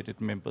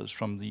 affiliated members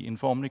from the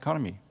informal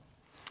economy.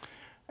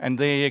 And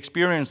they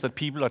experience that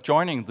people are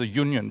joining the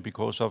union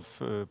because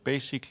of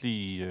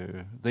basically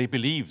they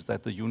believe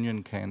that the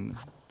union can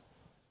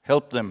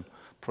help them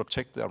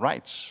protect their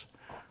rights,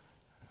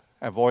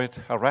 avoid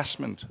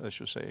harassment, as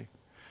you say,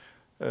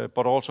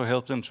 but also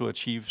help them to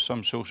achieve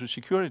some social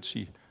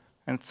security.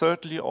 And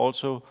thirdly,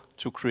 also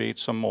to create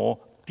some more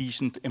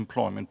decent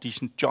employment,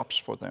 decent jobs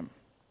for them.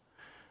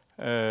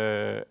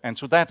 And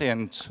to that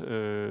end,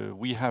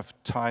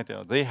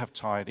 they have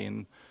tied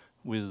in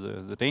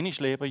with the Danish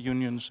labor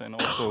unions and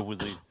also with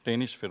the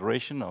Danish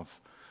Federation of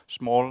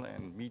Small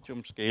and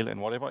Medium Scale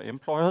and whatever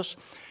employers,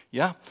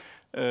 yeah,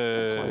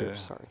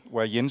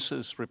 where Jens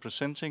is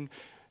representing,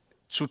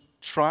 to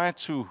try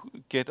to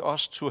get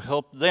us to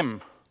help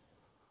them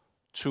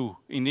to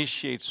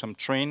initiate some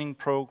training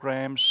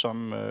programs,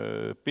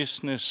 some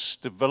business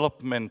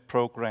development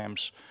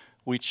programs,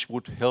 which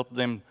would help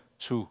them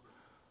to,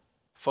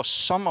 for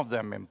some of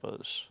their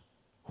members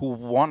who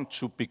want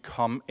to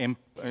become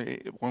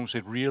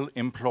real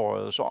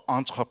employers or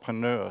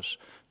entrepreneurs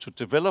to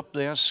develop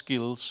their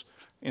skills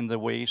in the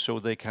way so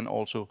they can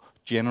also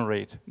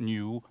generate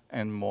new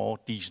and more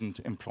decent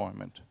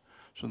employment.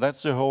 So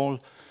that's the whole,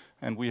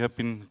 and we have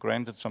been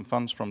granted some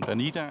funds from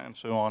Danita and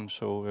so on,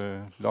 so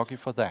lucky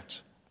for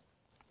that.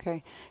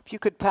 Okay, if you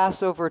could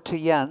pass over to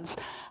Jens.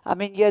 I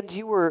mean, Jens,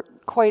 you were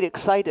quite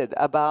excited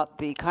about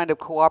the kind of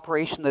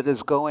cooperation that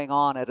is going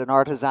on at an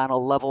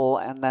artisanal level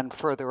and then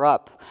further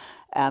up,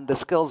 and the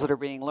skills that are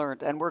being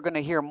learned. And we're going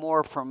to hear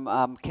more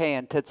from Kei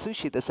and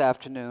Tetsushi this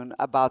afternoon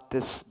about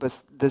this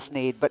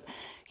need. But,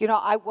 you know,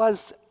 I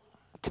was,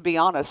 to be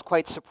honest,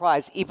 quite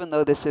surprised, even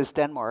though this is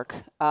Denmark,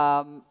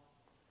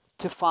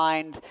 to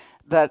find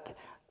that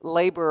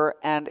labor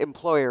and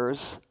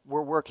employers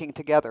were working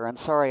together. And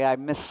sorry, I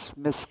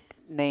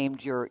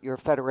misnamed your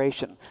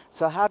federation.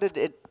 So how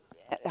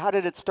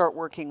did it start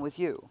working with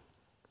you?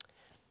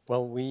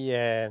 Well, we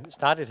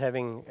started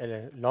having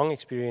a long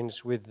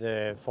experience with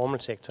the formal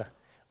sector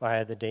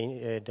via the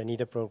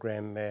Danita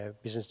program,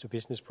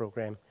 business-to-business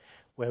program,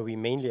 where we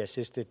mainly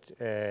assisted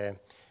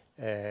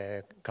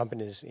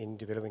companies in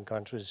developing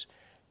countries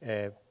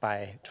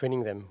by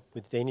training them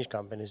with Danish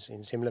companies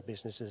in similar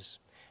businesses.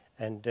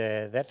 And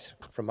that,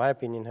 from my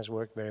opinion, has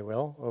worked very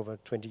well over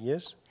 20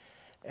 years.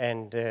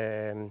 And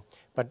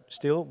but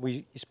still,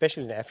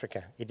 especially in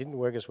Africa, it didn't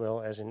work as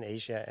well as in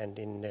Asia and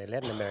in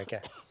Latin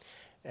America.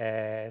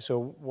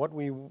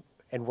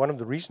 And one of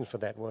the reasons for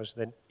that was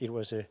that it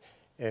was a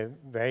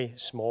very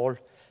small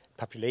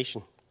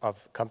population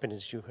of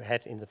companies you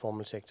had in the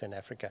formal sector in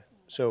Africa.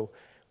 So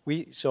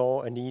we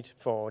saw a need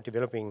for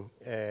developing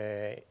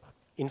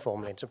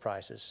informal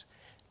enterprises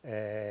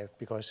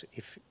because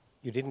if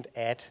you didn't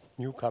add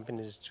new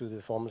companies to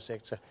the formal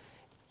sector,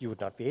 you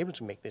would not be able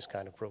to make this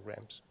kind of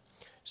programs.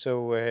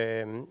 So,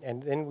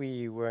 and then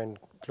we were in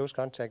close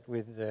contact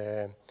with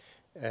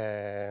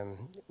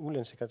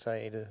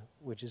Ulandssekretariatet,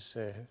 which is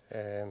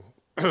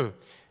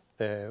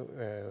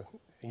the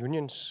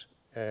unions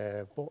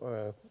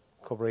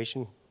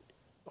cooperation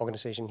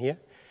organization here,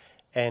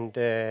 and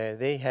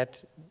they had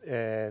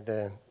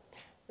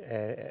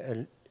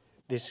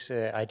this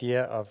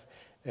idea of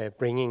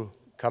bringing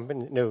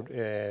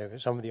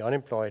some of the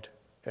unemployed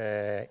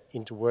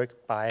into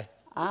work by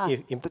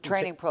the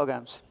training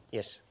programs.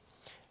 Yes,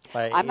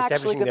 by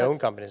establishing their own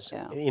companies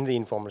in the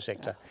informal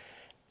sector. Yeah.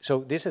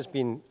 So this has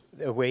been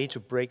a way to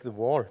break the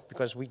wall,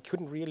 because we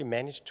couldn't really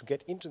manage to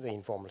get into the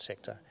informal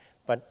sector.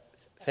 But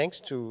thanks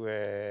to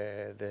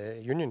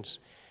the unions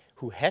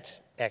who had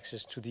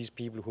access to these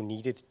people who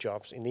needed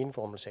jobs in the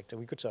informal sector,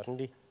 we could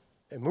suddenly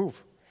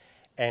move.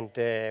 And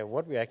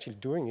what we're actually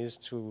doing is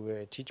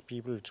to teach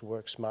people to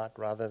work smart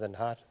rather than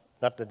hard.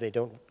 Not that they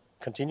don't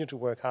continue to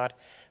work hard,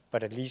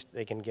 but at least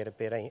they can get a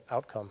better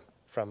outcome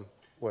from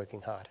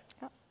working hard.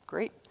 Yeah,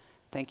 great.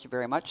 Thank you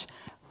very much.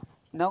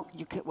 No,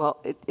 you can. Well,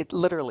 it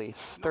literally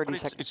is 30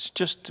 seconds. It's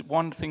just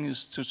one thing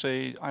is to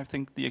say, I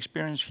think the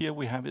experience here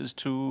we have is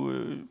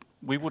to,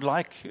 we would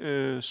like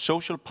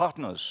social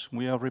partners,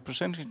 we are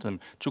representing them,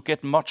 to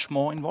get much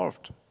more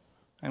involved.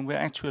 And we're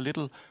actually a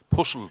little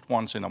puzzled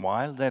once in a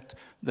while that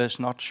there's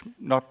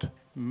not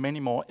many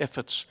more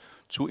efforts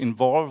to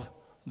involve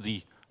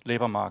the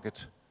labor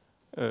market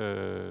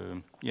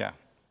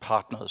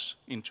partners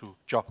into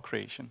job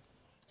creation.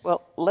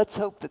 Well, let's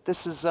hope that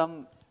this is,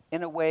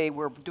 in a way,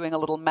 we're doing a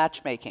little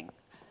matchmaking,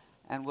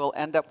 and we'll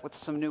end up with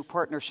some new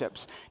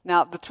partnerships.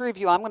 Now, the three of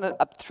you, I'm going to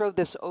throw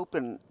this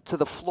open to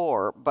the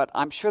floor, but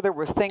I'm sure there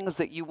were things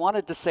that you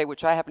wanted to say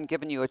which I haven't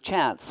given you a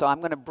chance. So I'm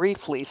going to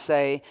briefly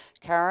say,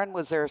 Carin,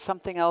 was there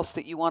something else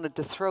that you wanted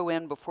to throw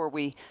in before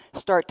we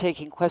start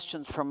taking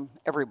questions from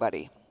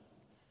everybody?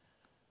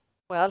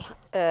 Well,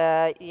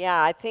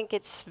 I think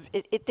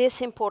it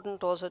is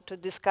important also to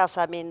discuss,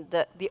 I mean,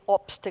 the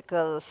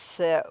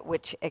obstacles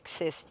which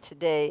exist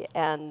today,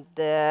 and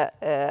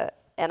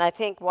I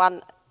think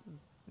one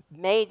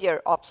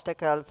major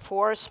obstacle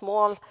for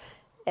small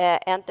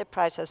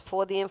enterprises,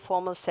 for the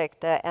informal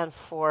sector, and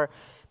for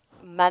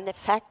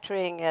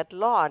manufacturing at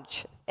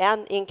large,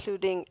 and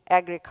including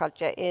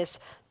agriculture, is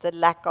the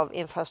lack of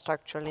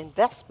infrastructural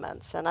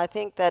investments. And I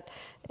think that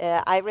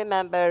I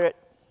remember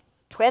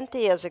 20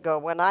 years ago,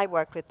 when I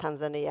worked with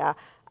Tanzania,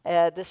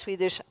 the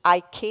Swedish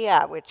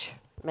IKEA, which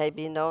may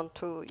be known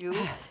to you,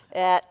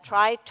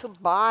 tried to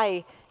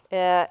buy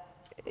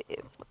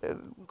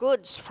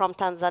goods from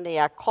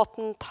Tanzania,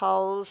 cotton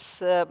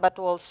towels, but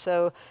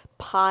also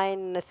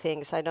pine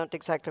things. I don't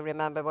exactly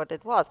remember what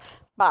it was.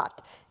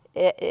 But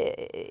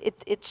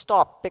it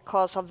stopped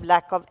because of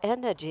lack of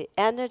energy.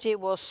 Energy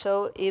was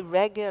so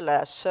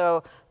irregular,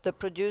 so the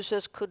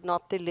producers could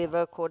not deliver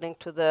according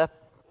to the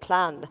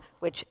plan,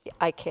 which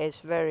IKEA is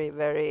very,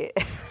 very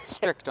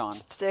strict on.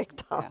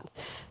 Yeah.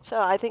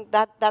 So I think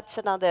that's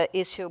another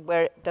issue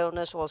where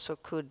donors also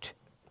could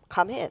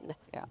come in,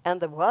 and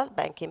the World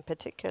Bank in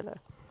particular.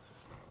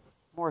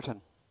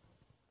 Morten.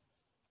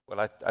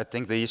 Well, I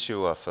think the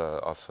issue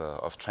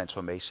of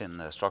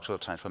transformation, structural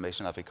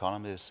transformation of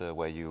economies,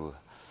 where you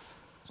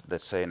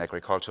let's say, an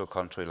agricultural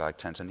country like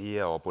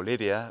Tanzania or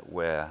Bolivia,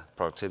 where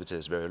productivity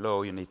is very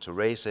low, you need to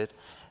raise it,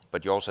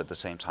 but you also at the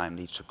same time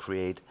need to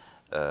create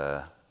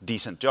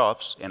decent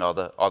jobs in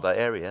other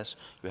areas.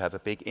 You have a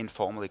big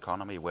informal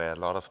economy where a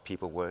lot of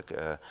people work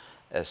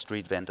as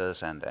street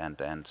vendors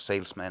and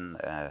salesmen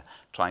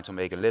trying to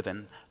make a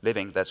living.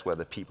 That's where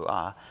the people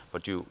are.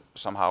 But you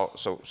somehow,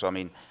 so I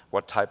mean,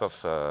 what type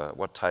of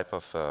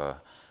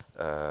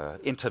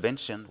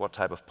intervention, what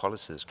type of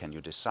policies can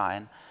you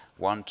design?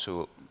 One,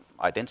 to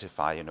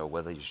identify,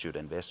 whether you should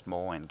invest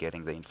more in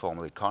getting the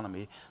informal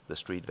economy, the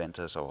street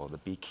vendors or the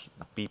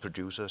bee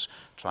producers,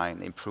 try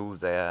and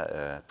improve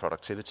their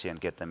productivity and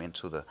get them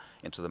into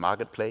the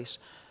marketplace,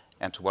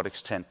 and to what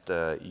extent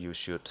you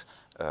should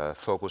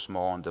focus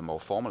more on the more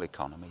formal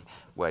economy,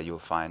 where you'll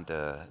find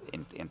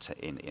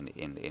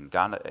in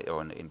Ghana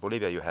or in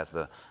Bolivia you have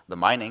the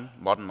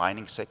modern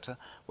mining sector,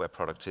 where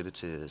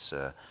productivity is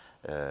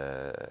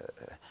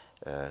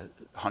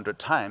 100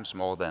 times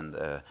more than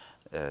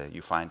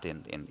you find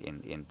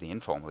in the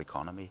informal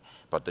economy,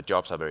 but the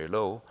jobs are very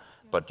low.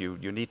 But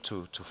you need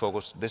to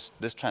focus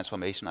this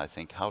transformation. I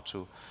think how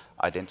to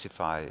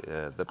identify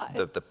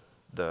the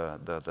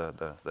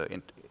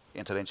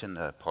intervention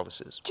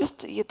policies. Just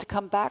to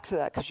come back to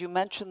that, because you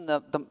mentioned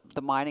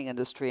the mining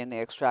industry and the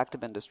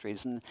extractive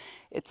industries, and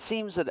it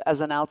seems that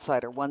as an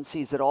outsider, one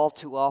sees it all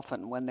too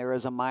often when there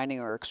is a mining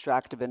or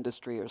extractive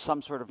industry or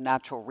some sort of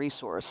natural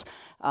resource.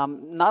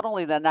 Not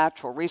only the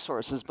natural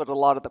resources, but a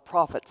lot of the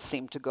profits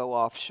seem to go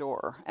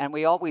offshore. And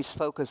we always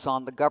focus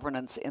on the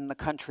governance in the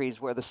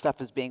countries where the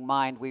stuff is being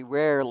mined. We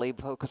rarely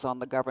focus on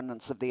the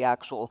governance of the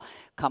actual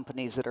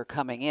companies that are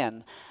coming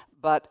in.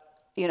 But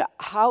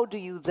how do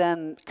you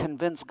then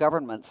convince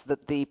governments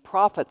that the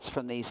profits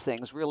from these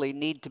things really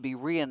need to be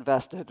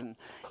reinvested? And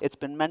it's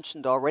been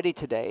mentioned already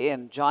today,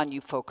 and John, you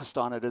focused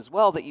on it as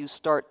well, that you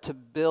start to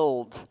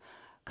build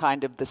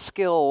kind of the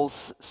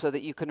skills so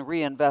that you can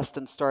reinvest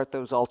and start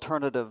those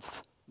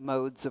alternative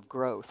modes of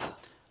growth.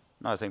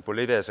 No, I think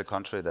Bolivia is a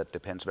country that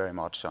depends very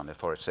much on it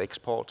for its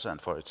exports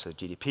and for its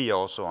GDP,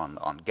 also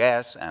on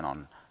gas and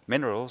on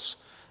minerals.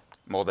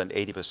 More than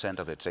 80%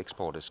 of its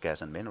export is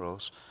gas and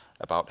minerals.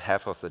 About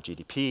half of the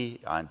GDP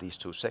are in these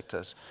two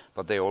sectors,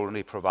 but they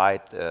only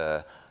provide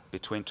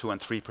between 2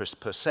 and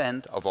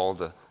 3% of all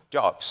the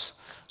jobs.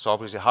 So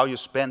obviously, how you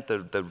spend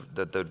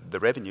the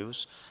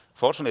revenues.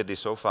 Fortunately,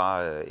 so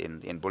far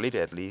in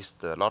Bolivia at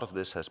least, a lot of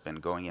this has been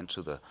going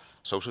into the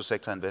social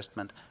sector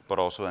investment, but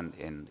also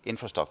in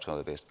infrastructural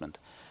investment.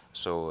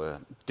 So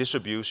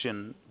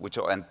distribution,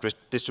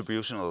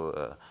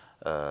 distributional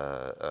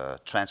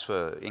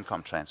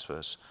income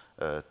transfers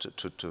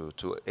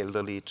to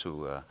elderly,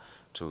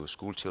 to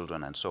school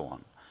children and so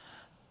on.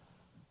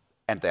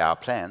 And there are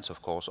plans,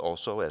 of course,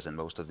 also, as in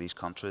most of these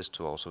countries,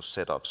 to also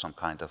set up some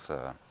kind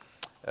of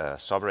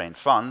sovereign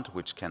fund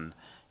which can,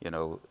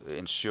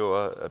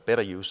 ensure a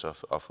better use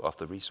of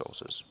the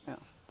resources. Yeah.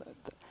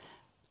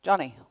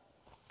 Johnny.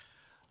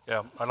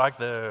 Yeah, I like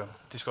the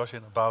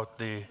discussion about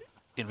the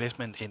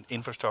investment in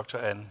infrastructure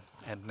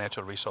and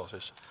natural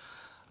resources.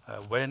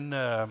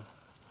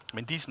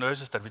 These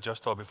nurses that we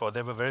just saw before,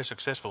 they were very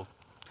successful.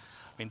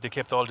 They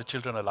kept all the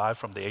children alive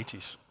from the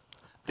 80s.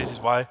 This is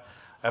why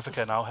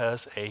Africa now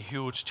has a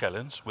huge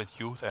challenge with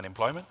youth and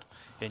employment.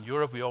 In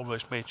Europe, we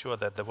always made sure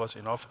that there was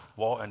enough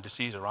war and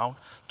disease around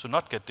to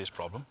not get this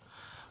problem.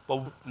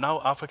 But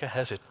now Africa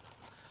has it.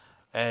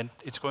 And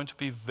it's going to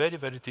be very,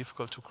 very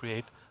difficult to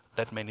create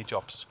that many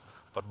jobs.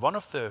 But one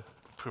of the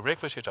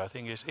prerequisites, I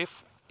think, is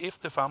if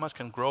the farmers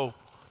can grow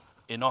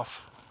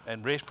enough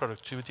and raise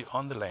productivity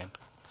on the land,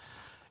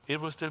 it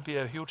will still be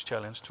a huge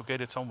challenge to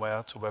get it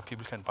somewhere to where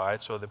people can buy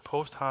it. So the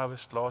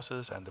post-harvest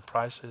losses and the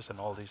prices and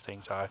all these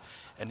things are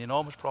an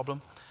enormous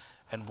problem.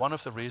 And one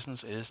of the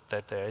reasons is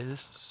that there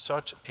is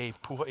such a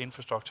poor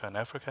infrastructure in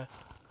Africa,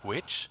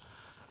 which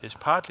is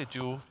partly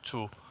due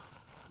to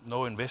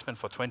no investment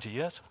for 20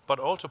 years, but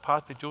also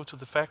partly due to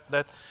the fact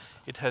that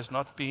it has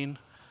not been,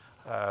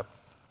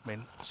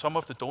 some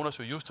of the donors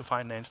who used to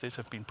finance this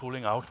have been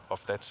pulling out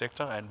of that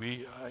sector, and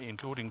we,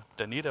 including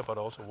Danita, but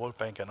also World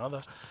Bank and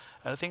others.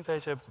 And I think there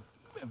is a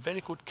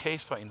very good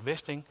case for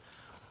investing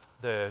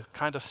the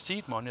kind of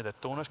seed money that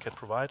donors can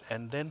provide,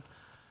 and then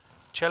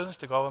challenge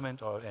the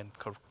government and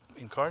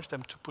encourage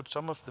them to put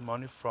some of the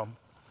money from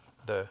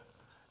the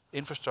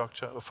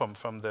infrastructure,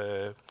 from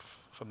the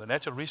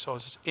natural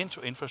resources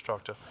into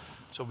infrastructure,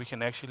 so we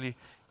can actually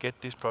get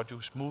this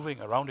produce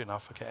moving around in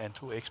Africa and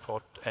to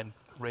export and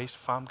raise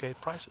farm gate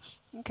prices.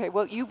 Okay,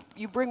 well,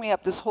 you bring me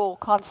up this whole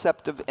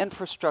concept of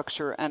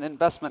infrastructure and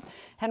investment.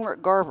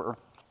 Henrik Garver,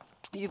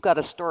 you've got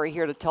a story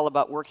here to tell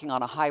about working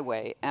on a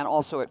highway, and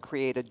also it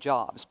created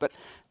jobs. But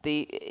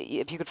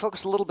if you could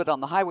focus a little bit on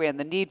the highway and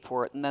the need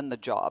for it, and then the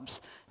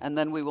jobs, and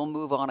then we will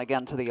move on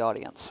again to the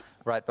audience.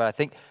 Right, but I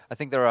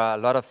think there are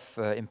a lot of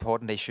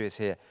important issues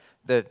here.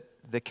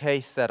 The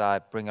case that I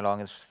bring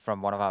along is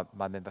from one of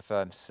my member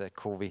firms,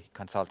 Covi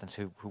Consultants,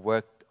 who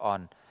worked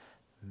on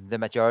the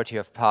majority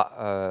of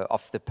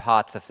the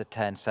parts of the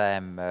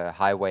Tanzania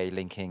highway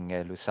linking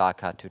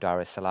Lusaka to Dar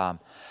es Salaam.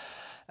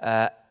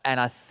 And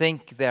I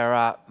think there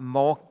are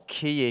more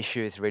key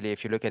issues, really,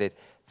 if you look at it.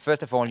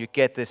 First of all, you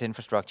get this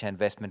infrastructure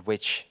investment,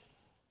 which,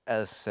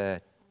 as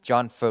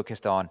John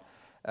focused on,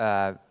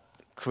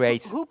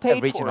 creates who paid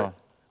a regional... for it?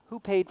 Who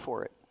paid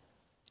for it?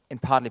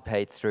 And partly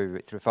paid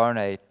through foreign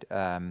aid.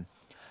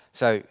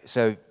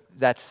 So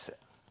that's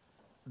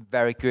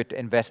very good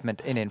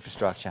investment in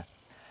infrastructure.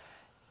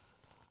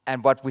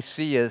 And what we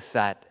see is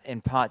that,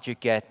 in part, you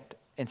get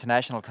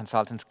international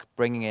consultants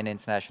bringing in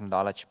international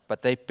knowledge,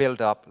 but they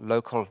build up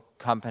local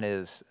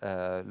companies,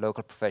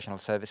 local professional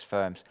service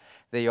firms.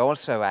 They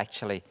also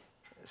actually,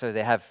 so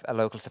they have a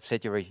local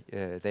subsidiary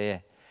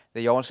there.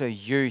 They also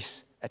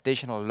use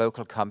additional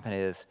local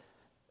companies,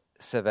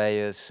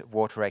 surveyors,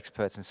 water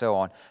experts, and so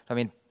on. I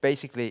mean,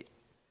 basically,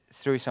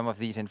 through some of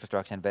these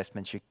infrastructure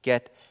investments, you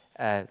get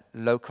a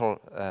local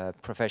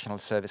professional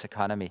service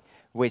economy,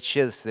 which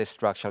is this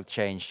structural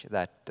change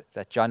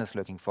that John is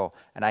looking for,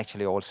 and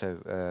actually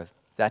also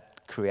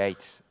that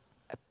creates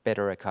a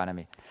better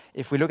economy.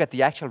 If we look at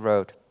the actual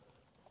road,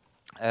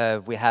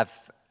 we have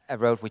a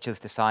road which is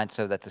designed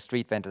so that the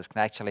street vendors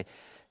can actually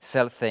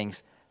sell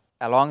things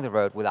along the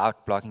road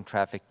without blocking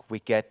traffic. We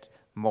get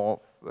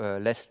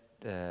less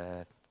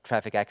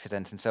traffic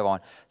accidents and so on.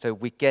 So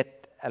we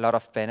get a lot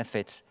of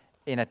benefits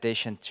in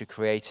addition to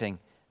creating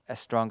a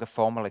stronger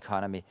formal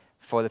economy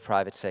for the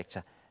private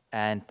sector.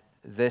 And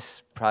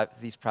these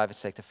private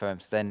sector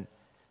firms then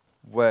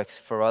works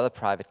for other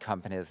private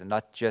companies and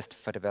not just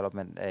for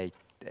development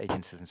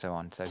agencies and so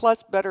on. So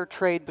plus better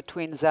trade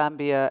between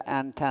Zambia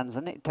and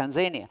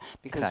Tanzania,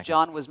 because exactly.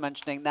 John was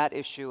mentioning that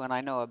issue, and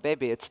I know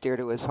Abebe, it's dear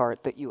to his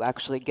heart that you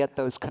actually get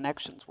those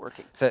connections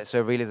working.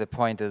 So really the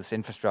point is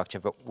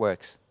infrastructure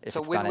works if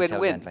so it's done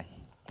win-win-win. intelligently.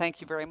 Thank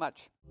you very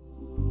much.